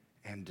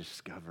and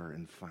discover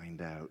and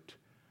find out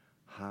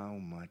how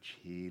much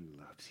he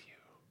loves you.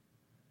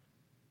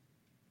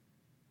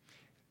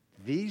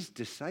 These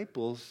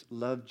disciples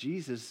loved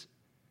Jesus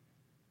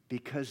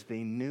because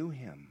they knew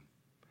him.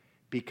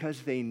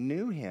 Because they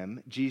knew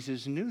him,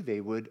 Jesus knew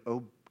they would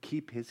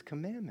keep his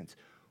commandments.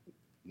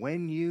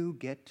 When you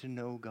get to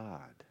know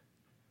God,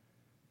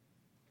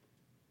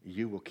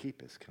 you will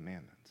keep his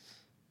commandments.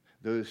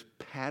 Those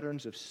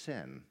patterns of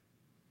sin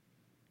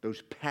will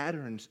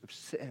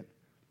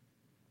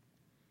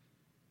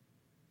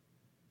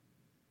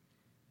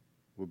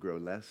grow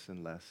less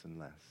and less and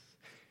less.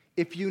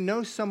 If you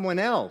know someone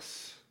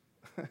else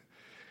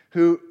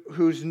who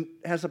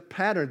has a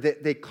pattern,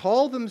 that they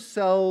call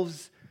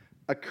themselves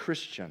a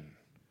Christian.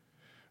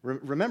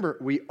 Remember,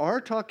 we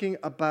are talking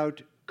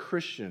about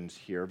Christians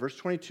here. Verse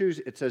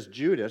 22, it says,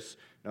 Judas,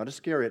 not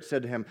Iscariot,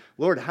 said to him,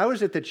 Lord, how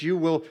is it that you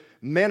will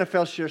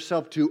manifest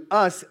yourself to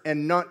us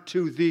and not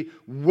to the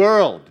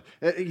world?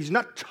 He's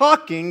not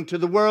talking to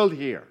the world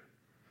here.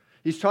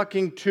 He's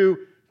talking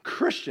to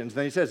Christians.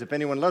 Then he says, if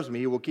anyone loves me,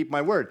 he will keep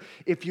my word.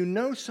 If you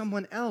know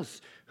someone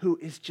else who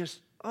is just,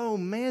 oh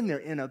man, they're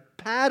in a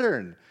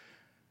pattern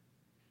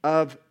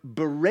of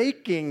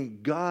breaking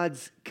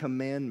God's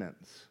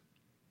commandments,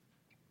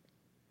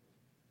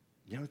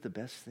 you know what the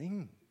best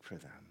thing for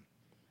them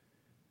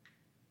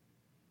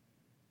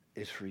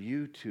is for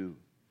you to,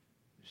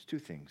 there's two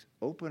things.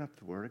 Open up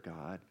the Word of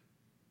God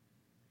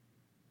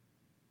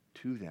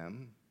to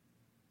them.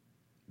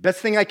 Best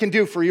thing I can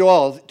do for you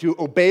all to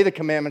obey the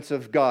commandments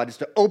of God is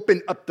to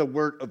open up the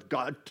Word of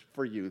God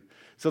for you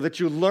so that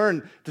you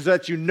learn, so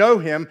that you know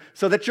Him,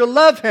 so that you'll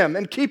love Him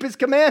and keep His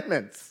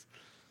commandments.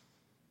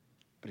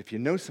 But if you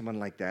know someone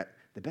like that,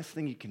 the best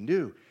thing you can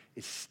do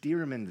is steer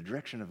them in the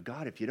direction of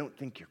God. If you don't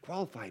think you're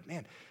qualified,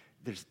 man,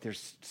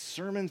 there's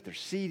sermons, there's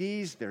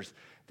CDs,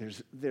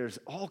 there's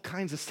all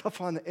kinds of stuff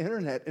on the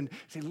internet, and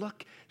say,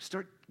 look,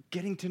 start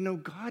getting to know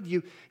God.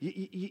 You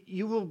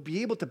will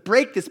be able to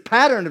break this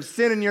pattern of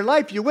sin in your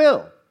life. You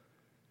will.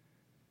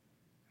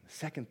 The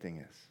second thing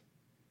is,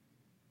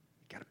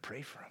 you got to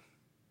pray for them.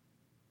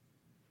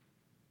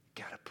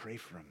 You got to pray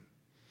for them.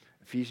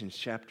 Ephesians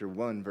chapter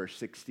 1, verse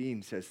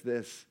 16 says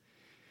this.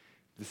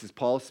 This is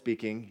Paul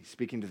speaking. He's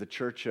speaking to the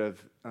church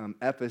of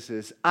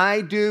Ephesus.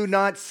 I do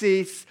not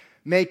cease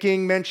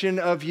making mention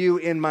of you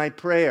in my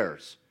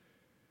prayers,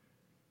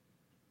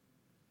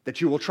 that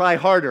you will try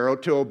harder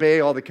to obey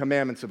all the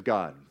commandments of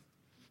God.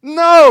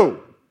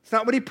 No! It's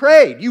not what he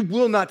prayed. You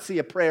will not see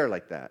a prayer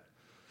like that.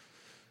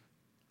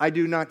 I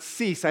do not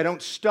cease, I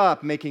don't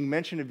stop making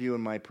mention of you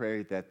in my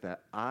prayer, that the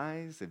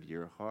eyes of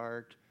your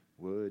heart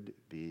would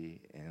be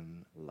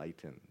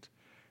enlightened.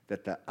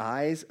 That the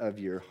eyes of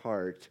your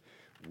heart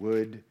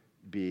would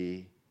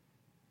be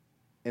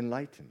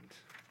enlightened.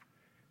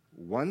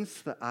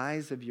 Once the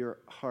eyes of your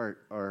heart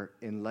are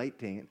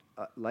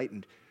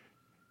enlightened,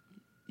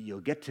 you'll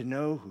get to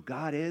know who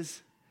God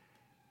is,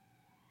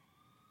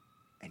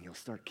 and you'll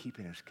start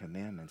keeping His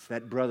commandments.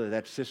 That brother,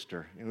 that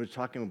sister, we were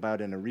talking about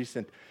in a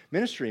recent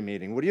ministry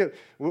meeting. What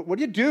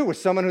do you do with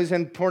someone who's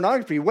in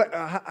pornography?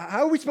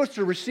 How are we supposed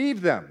to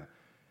receive them?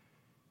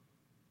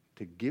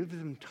 To give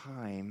them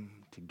time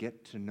to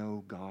get to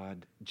know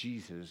God,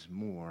 Jesus,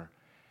 more.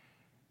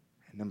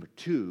 And number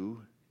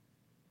two,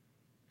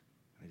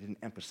 I didn't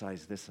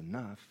emphasize this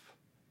enough,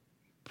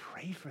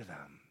 pray for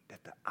them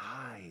that the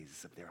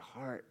eyes of their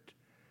heart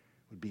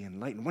would be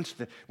enlightened. Once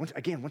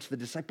the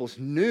disciples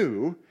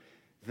knew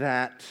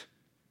that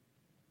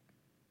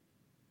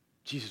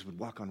Jesus would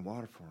walk on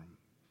water for them,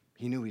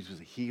 he knew he was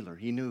a healer.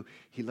 He knew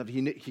he loved.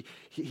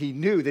 He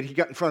knew that he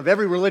got in front of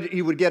every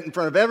he would get in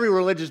front of every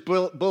religious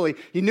bully.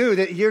 He knew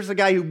that here's the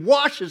guy who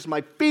washes my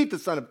feet, the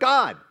Son of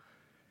God.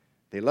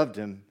 They loved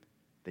him.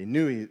 They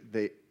knew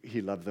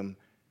he loved them.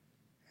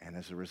 And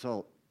as a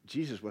result,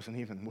 Jesus wasn't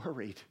even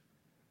worried.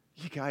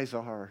 You guys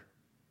are.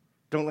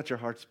 Don't let your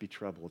hearts be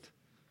troubled.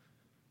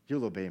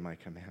 You'll obey my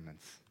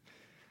commandments.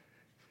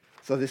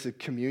 So this is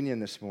communion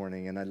this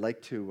morning, and I'd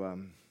like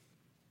to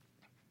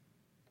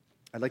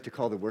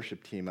call the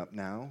worship team up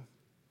now.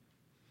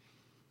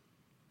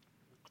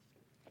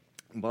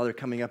 And while they're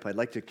coming up, I'd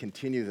like to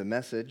continue the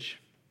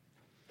message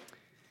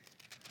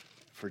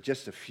for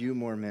just a few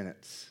more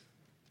minutes.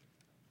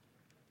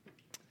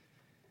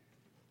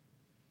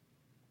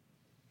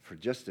 For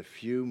just a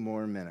few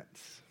more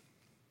minutes.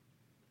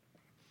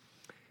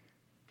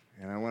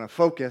 And I want to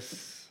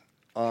focus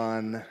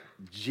on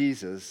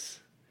Jesus.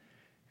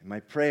 And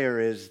my prayer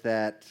is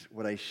that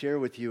what I share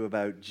with you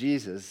about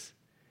Jesus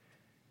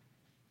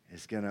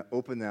is going to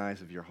open the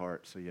eyes of your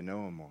heart so you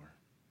know Him more.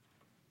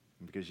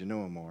 And because you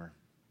know Him more,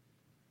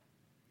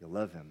 you'll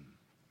love Him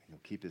and you'll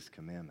keep His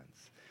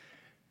commandments.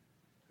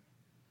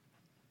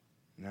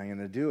 Now I'm going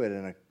to do it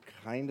in a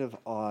kind of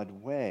odd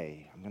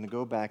way. I'm going to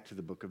go back to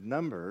the book of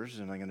Numbers,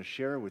 and I'm going to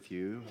share with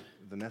you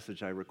the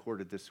message I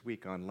recorded this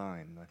week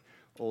online, the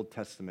Old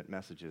Testament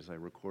messages I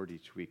record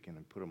each week and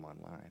I put them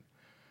online.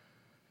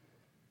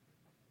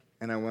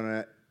 And I'm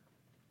going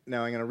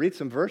to read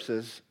some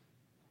verses,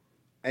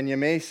 and you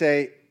may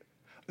say,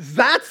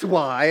 that's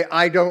why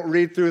I don't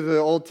read through the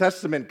Old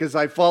Testament, because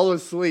I fall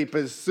asleep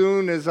as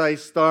soon as I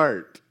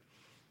start.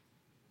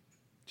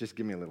 Just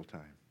give me a little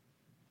time.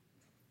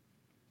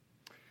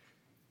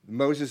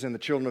 Moses and the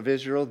children of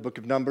Israel, the book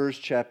of Numbers,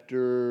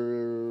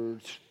 chapter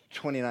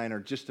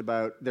 29,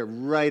 they're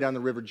right on the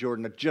River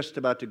Jordan. They're just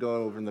about to go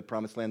over in the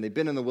Promised Land. They've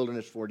been in the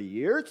wilderness 40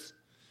 years.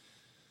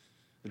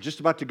 They're just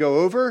about to go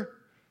over.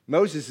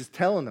 Moses is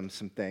telling them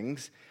some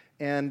things.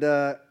 And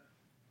the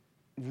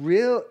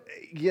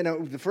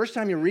first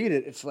time you read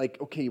it, it's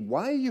like, okay,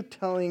 why are you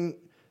telling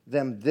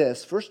them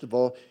this? First of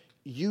all,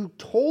 you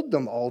told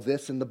them all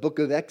this in the book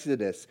of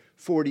Exodus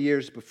 40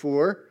 years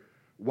before.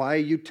 Why are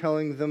you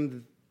telling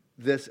them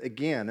this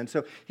again? And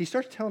so he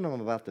starts telling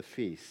them about the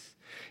feasts.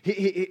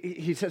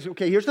 He says,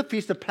 okay, here's the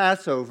feast of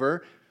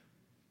Passover.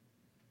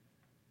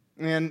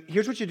 And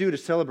here's what you do to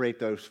celebrate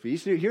those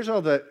feasts. Here's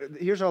all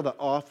the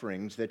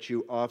offerings that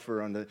you offer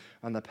on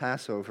the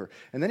Passover.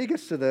 And then he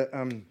gets to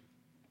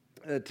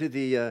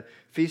the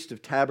Feast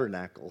of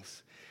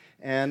Tabernacles.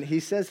 And he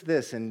says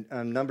this in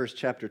Numbers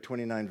chapter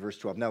 29, verse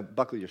 12. Now,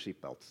 buckle your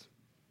seatbelts.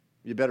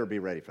 You better be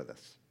ready for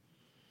this.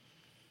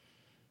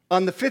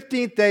 On the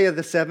 15th day of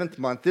the 7th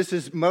month, this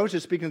is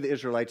Moses speaking to the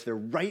Israelites. They're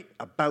right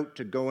about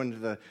to go into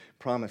the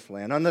promised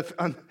land.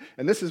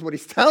 And this is what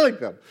he's telling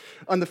them.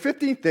 On the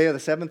 15th day of the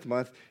 7th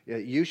month,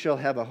 you shall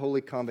have a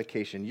holy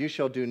convocation. You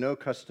shall do no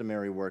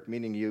customary work,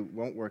 meaning you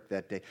won't work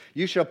that day.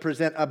 You shall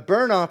present a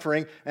burnt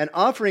offering, an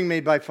offering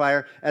made by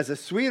fire, as a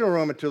sweet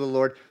aroma to the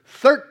Lord,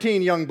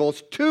 13 young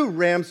bulls, 2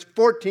 rams,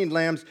 14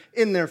 lambs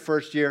in their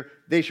first year.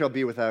 They shall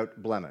be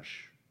without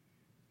blemish.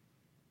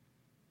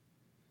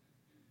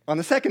 On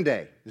the second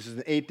day, this is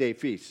an 8-day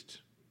feast,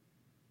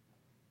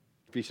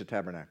 Feast of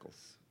Tabernacles.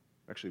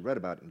 I actually read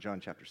about it in John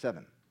chapter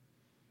 7. It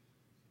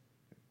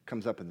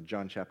comes up in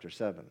John chapter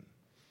 7.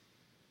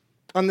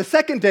 On the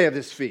second day of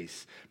this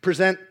feast,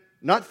 present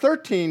not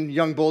 13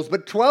 young bulls,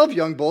 but 12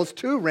 young bulls,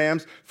 2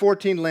 rams,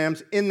 14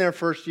 lambs in their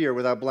first year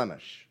without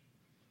blemish.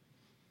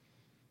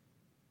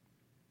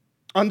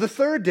 On the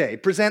third day,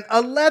 present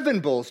 11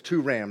 bulls,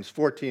 2 rams,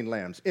 14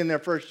 lambs in their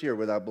first year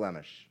without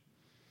blemish.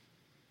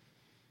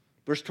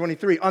 Verse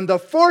 23, on the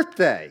fourth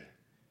day,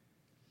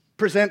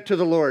 present to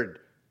the Lord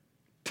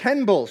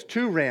 10 bulls,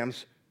 2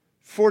 rams,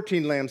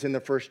 14 lambs in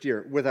the first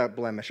year without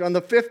blemish. On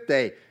the fifth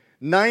day,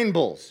 9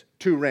 bulls,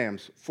 2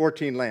 rams,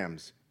 14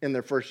 lambs in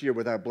their first year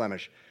without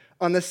blemish.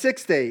 On the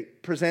sixth day,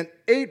 present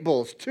 8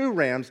 bulls, 2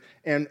 rams,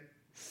 and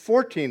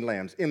 14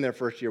 lambs in their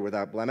first year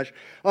without blemish.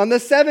 On the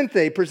seventh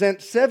day,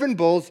 present 7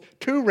 bulls,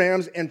 2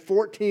 rams, and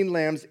 14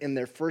 lambs in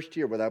their first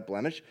year without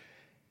blemish.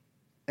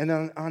 And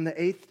on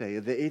the eighth day,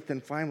 the eighth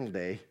and final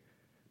day,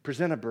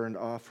 present a burnt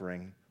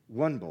offering,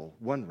 1 bull,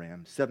 1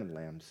 ram, 7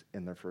 lambs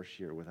in their first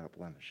year without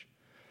blemish.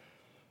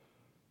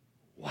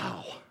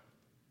 Wow.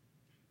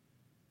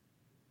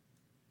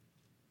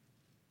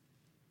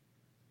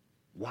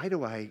 Why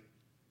would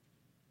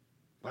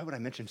I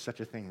mention such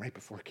a thing right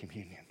before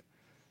communion?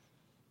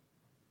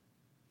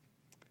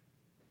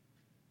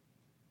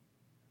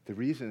 The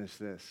reason is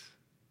this.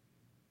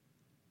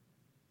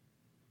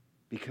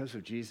 Because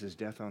of Jesus'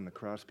 death on the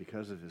cross,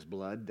 because of his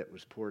blood that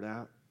was poured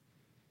out,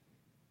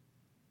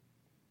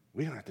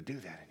 we don't have to do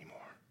that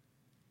anymore.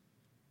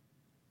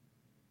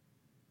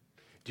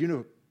 Do you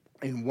know,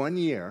 in 1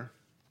 year,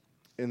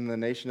 in the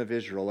nation of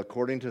Israel,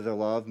 according to the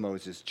law of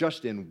Moses,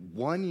 just in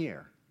 1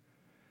 year,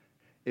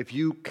 if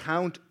you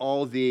count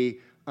all the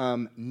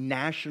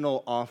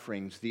national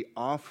offerings, the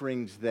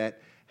offerings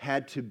that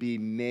had to be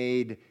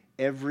made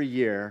every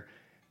year,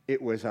 it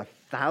was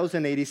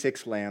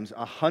 1,086 lambs,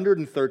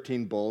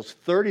 113 bulls,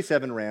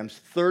 37 rams,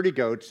 30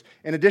 goats.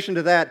 In addition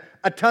to that,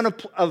 a ton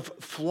of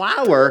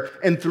flour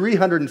and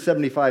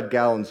 375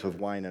 gallons of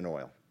wine and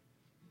oil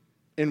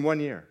in 1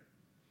 year.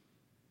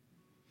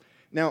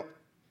 Now,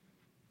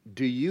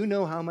 do you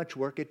know how much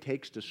work it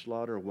takes to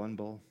slaughter 1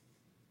 bull?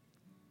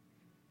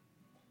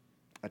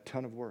 A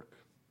ton of work.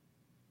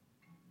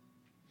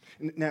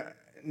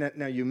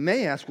 Now you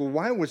may ask, well,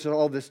 why was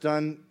all this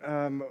done?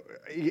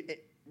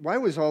 Why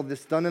was all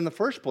this done in the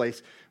first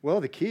place?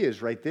 Well, the key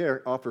is right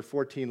there. Offer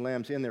 14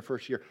 lambs in their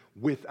first year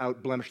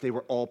without blemish. They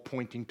were all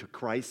pointing to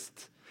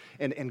Christ.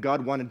 And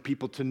God wanted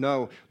people to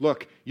know,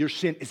 look, your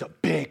sin is a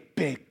big,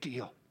 big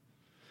deal.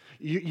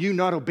 You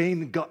not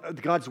obeying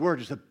God's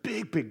word is a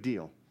big, big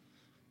deal.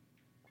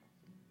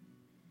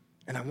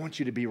 And I want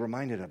you to be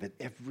reminded of it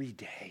every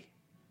day.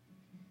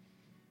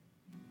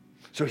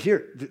 So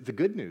here, the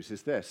good news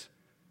is this.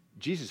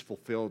 Jesus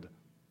fulfilled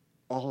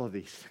all of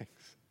these things.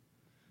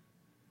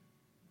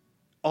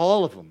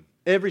 All of them,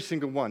 every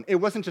single one. It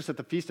wasn't just at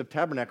the Feast of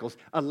Tabernacles.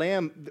 A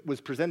lamb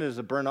was presented as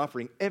a burnt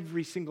offering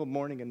every single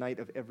morning and night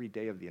of every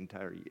day of the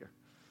entire year.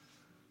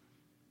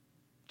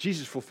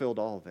 Jesus fulfilled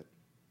all of it.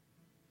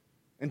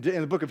 And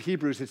in the book of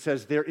Hebrews, it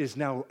says, there is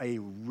now a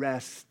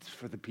rest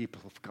for the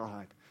people of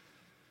God.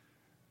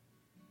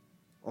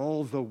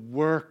 All the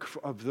work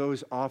of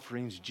those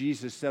offerings,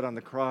 Jesus said on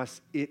the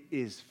cross, it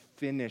is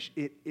finished.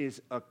 It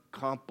is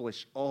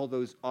accomplished. All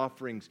those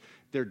offerings,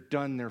 they're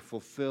done, they're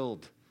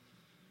fulfilled.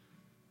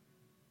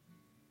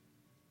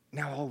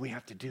 Now all we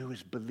have to do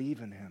is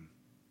believe in him.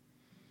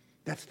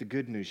 That's the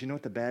good news. You know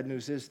what the bad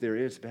news is? There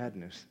is bad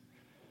news.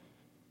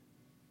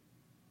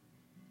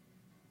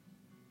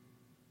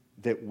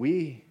 That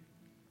we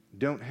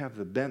don't have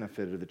the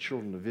benefit of the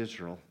children of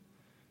Israel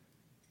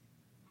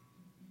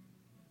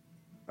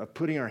of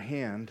putting our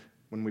hand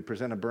when we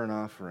present a burnt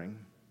offering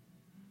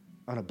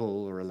on a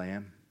bull or a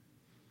lamb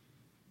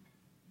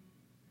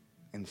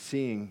and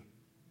seeing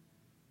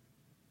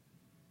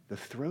the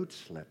throat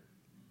slit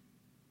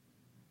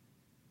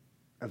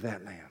of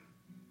that lamb.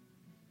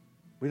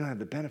 We don't have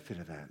the benefit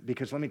of that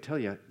because let me tell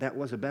you, that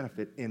was a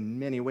benefit in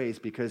many ways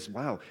because,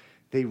 wow,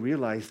 they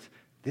realized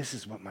this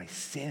is what my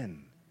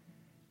sin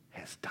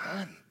has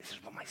done. This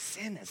is what my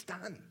sin has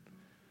done.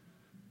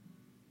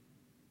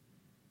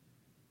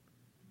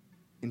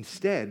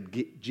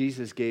 Instead,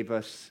 Jesus gave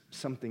us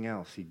something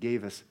else. He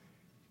gave us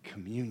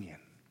communion.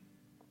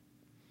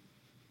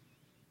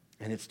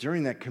 And it's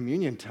during that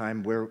communion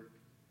time where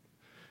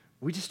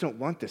we just don't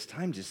want this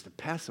time just to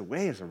pass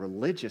away as a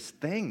religious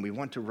thing. We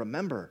want to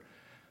remember,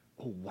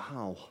 oh,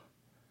 wow,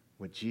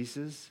 what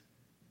Jesus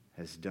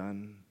has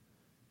done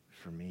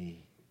for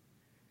me.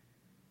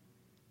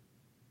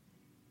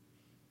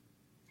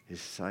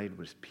 His side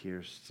was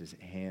pierced, his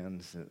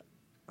hands, an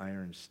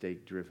iron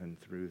stake driven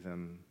through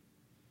them,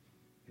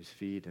 his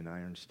feet, an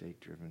iron stake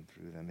driven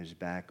through them, his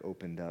back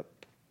opened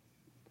up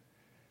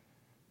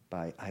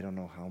by I don't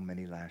know how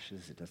many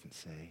lashes, it doesn't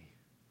say.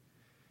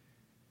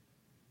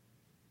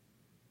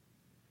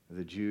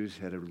 The Jews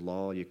had a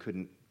law, you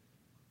couldn't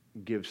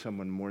give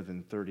someone more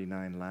than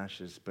 39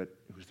 lashes, but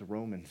it was the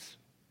Romans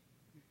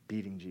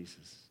beating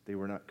Jesus. They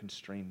were not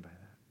constrained by that.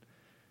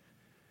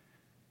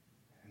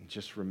 And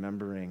just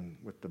remembering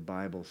what the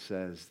Bible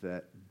says,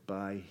 that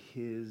by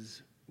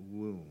his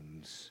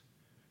wounds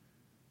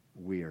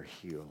we are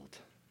healed.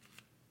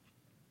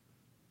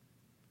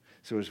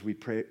 So as we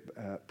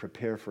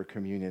prepare for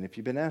communion, if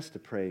you've been asked to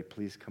pray,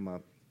 please come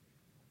up.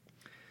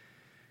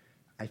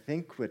 I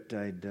think what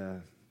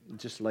I'd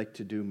just like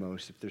to do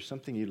most, if there's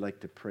something you'd like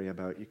to pray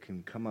about, you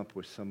can come up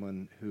with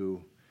someone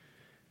who's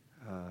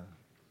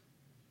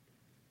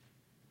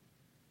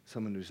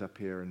up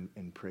here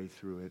and pray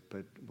through it.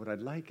 But what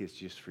I'd like is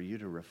just for you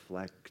to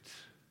reflect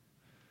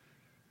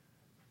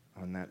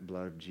on that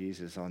blood of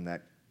Jesus, on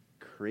that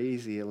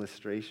crazy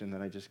illustration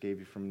that I just gave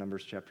you from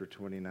Numbers chapter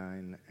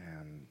 29.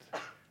 And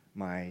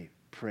my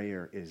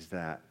prayer is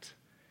that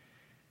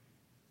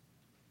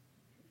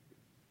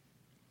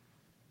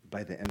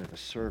by the end of the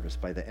service,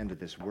 by the end of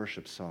this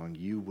worship song,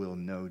 you will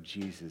know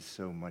Jesus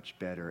so much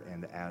better,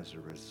 and as a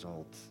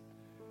result,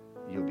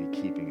 you'll be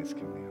keeping his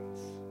commands.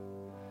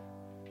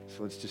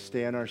 So let's just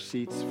stay on our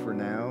seats for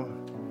now.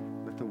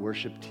 Let the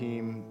worship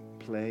team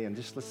play, and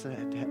just let's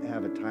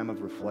have a time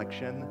of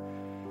reflection.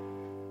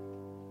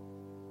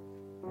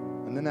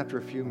 And then after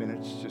a few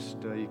minutes,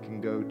 just you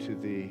can go to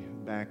the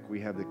back.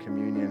 We have the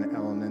communion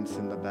elements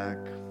in the back.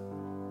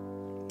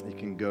 You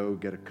can go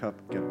get a cup,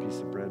 get a piece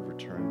of bread,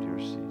 return to your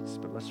seats.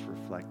 But let's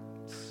reflect.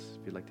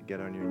 If you'd like to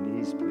get on your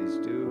knees, please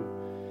do.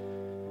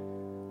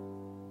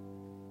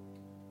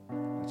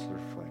 Let's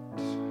reflect.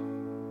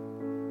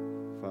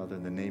 Father,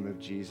 in the name of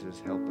Jesus,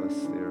 help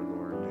us there,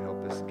 Lord.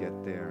 Help us get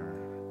there.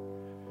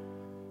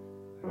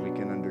 And we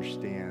can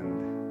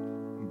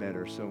understand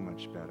better, so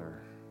much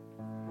better,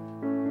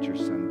 what your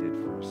Son did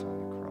for us on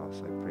the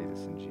cross. I pray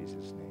this in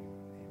Jesus' name.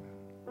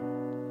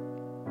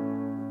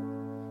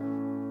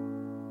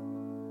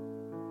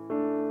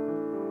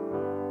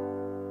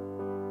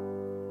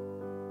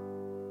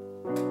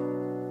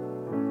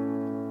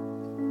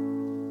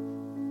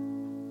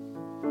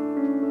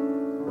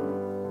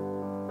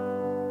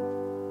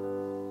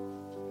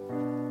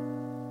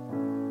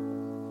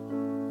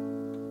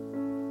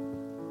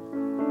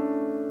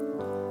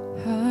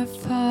 Our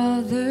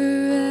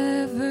Father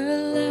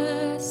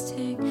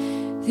everlasting,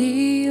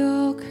 the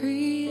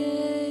all-creating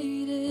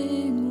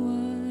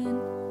one,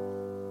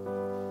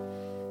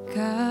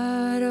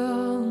 God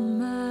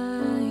Almighty,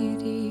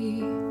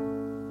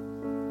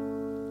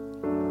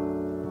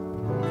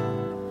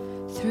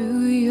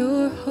 through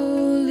your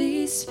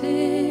Holy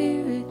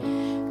Spirit,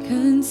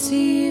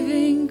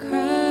 conceiving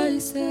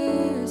Christ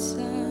the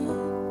Son,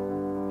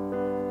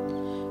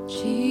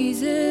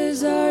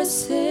 Jesus our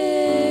Savior.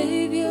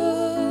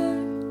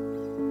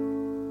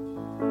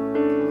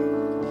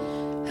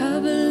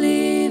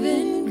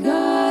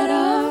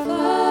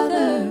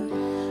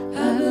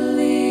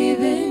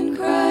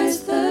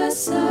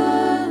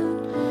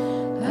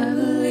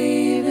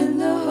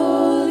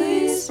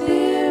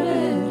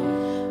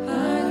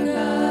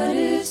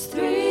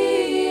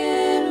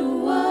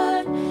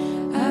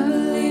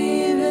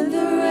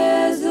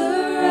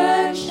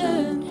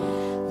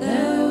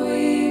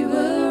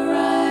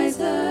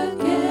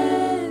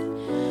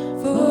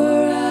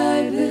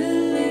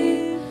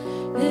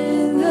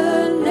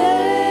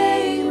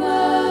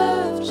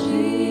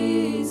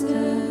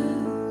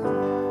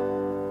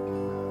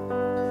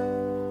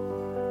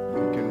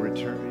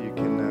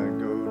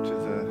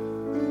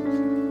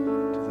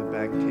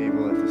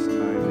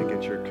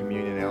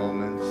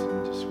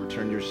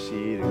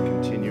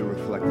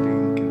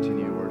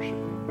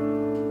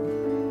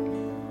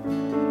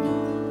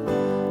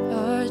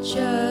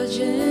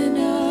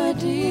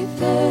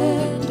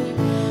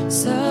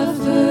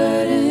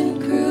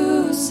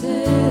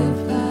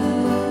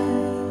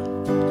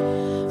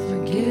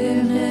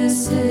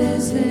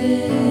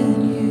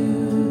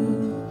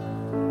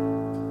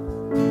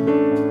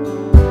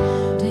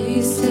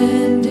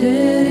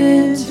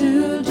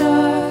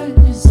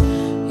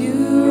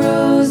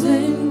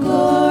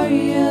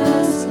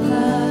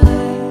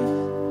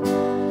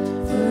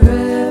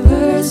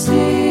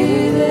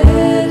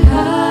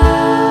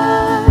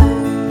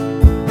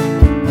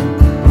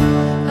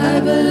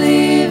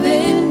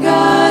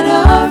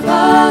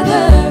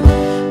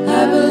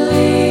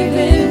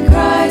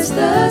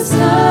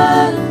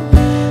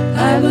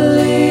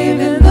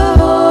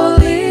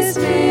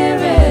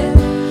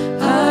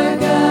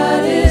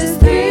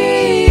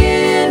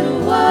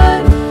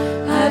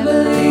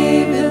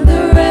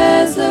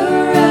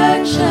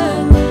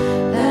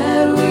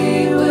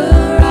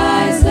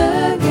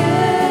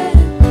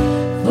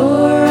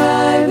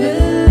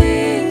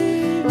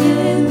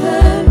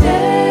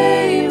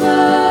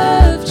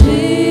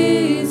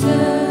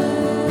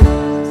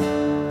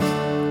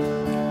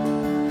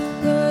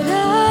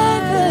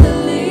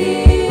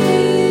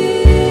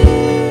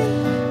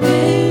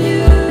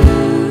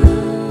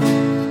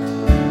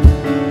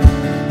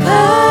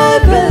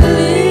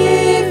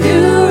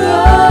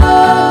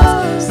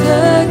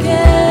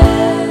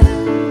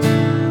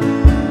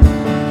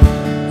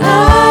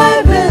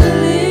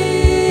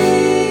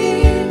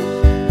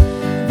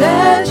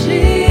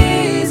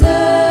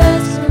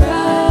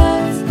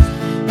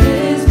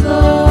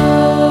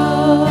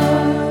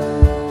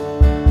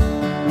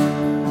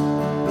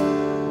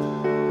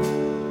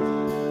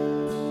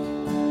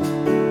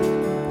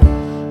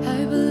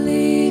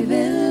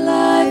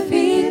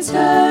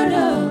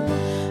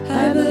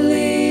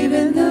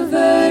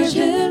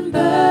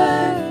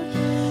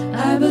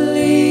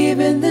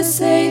 the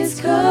saints'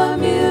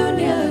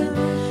 communion,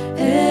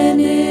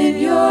 and in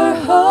your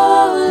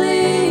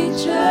holy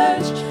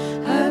church.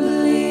 I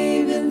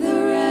believe in the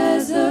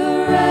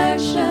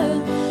resurrection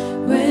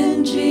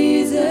when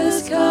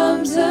Jesus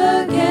comes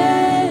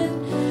again.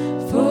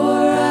 For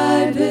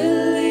I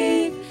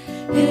believe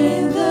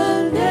in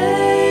the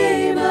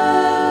name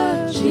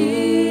of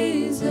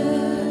Jesus.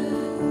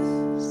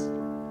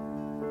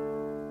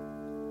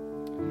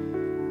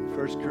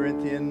 1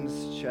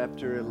 Corinthians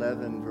chapter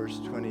 11, verse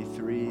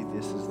 23,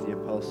 this is the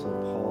Apostle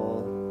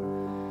Paul.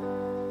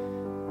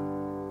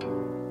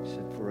 He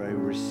said, "For I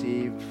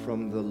received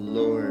from the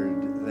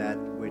Lord that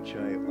which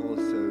I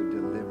also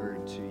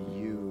delivered to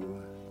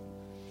you,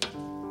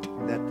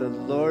 that the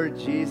Lord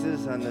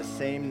Jesus, on the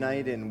same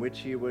night in which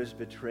he was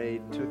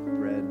betrayed, took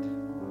bread.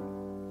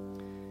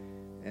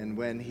 And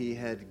when he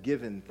had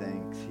given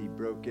thanks, he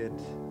broke it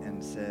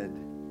and said,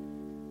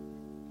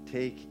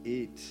 'Take,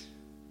 eat.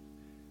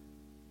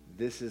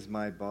 This is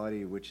my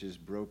body, which is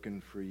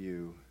broken for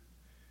you.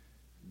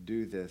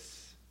 Do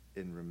this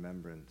in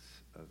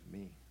remembrance of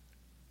me.'"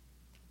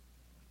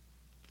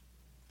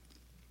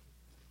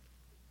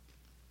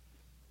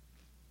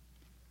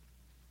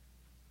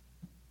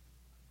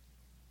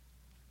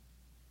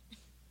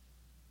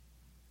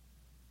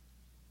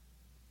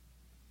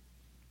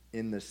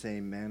 In the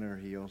same manner,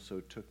 he also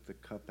took the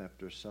cup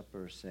after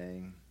supper,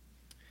 saying,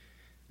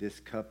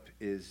 "This cup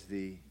is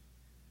the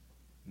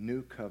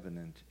new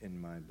covenant in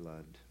my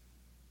blood.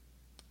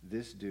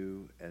 This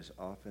do as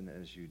often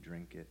as you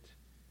drink it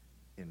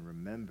in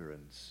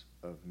remembrance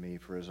of me.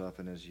 For as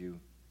often as you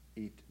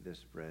eat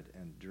this bread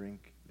and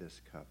drink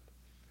this cup,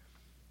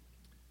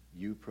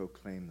 you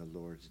proclaim the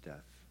Lord's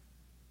death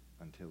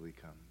until he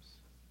comes."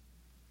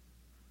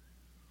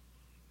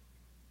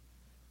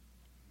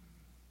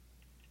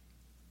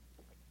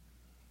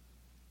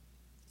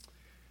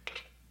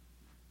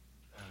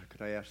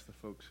 Could I ask the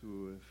folks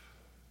who have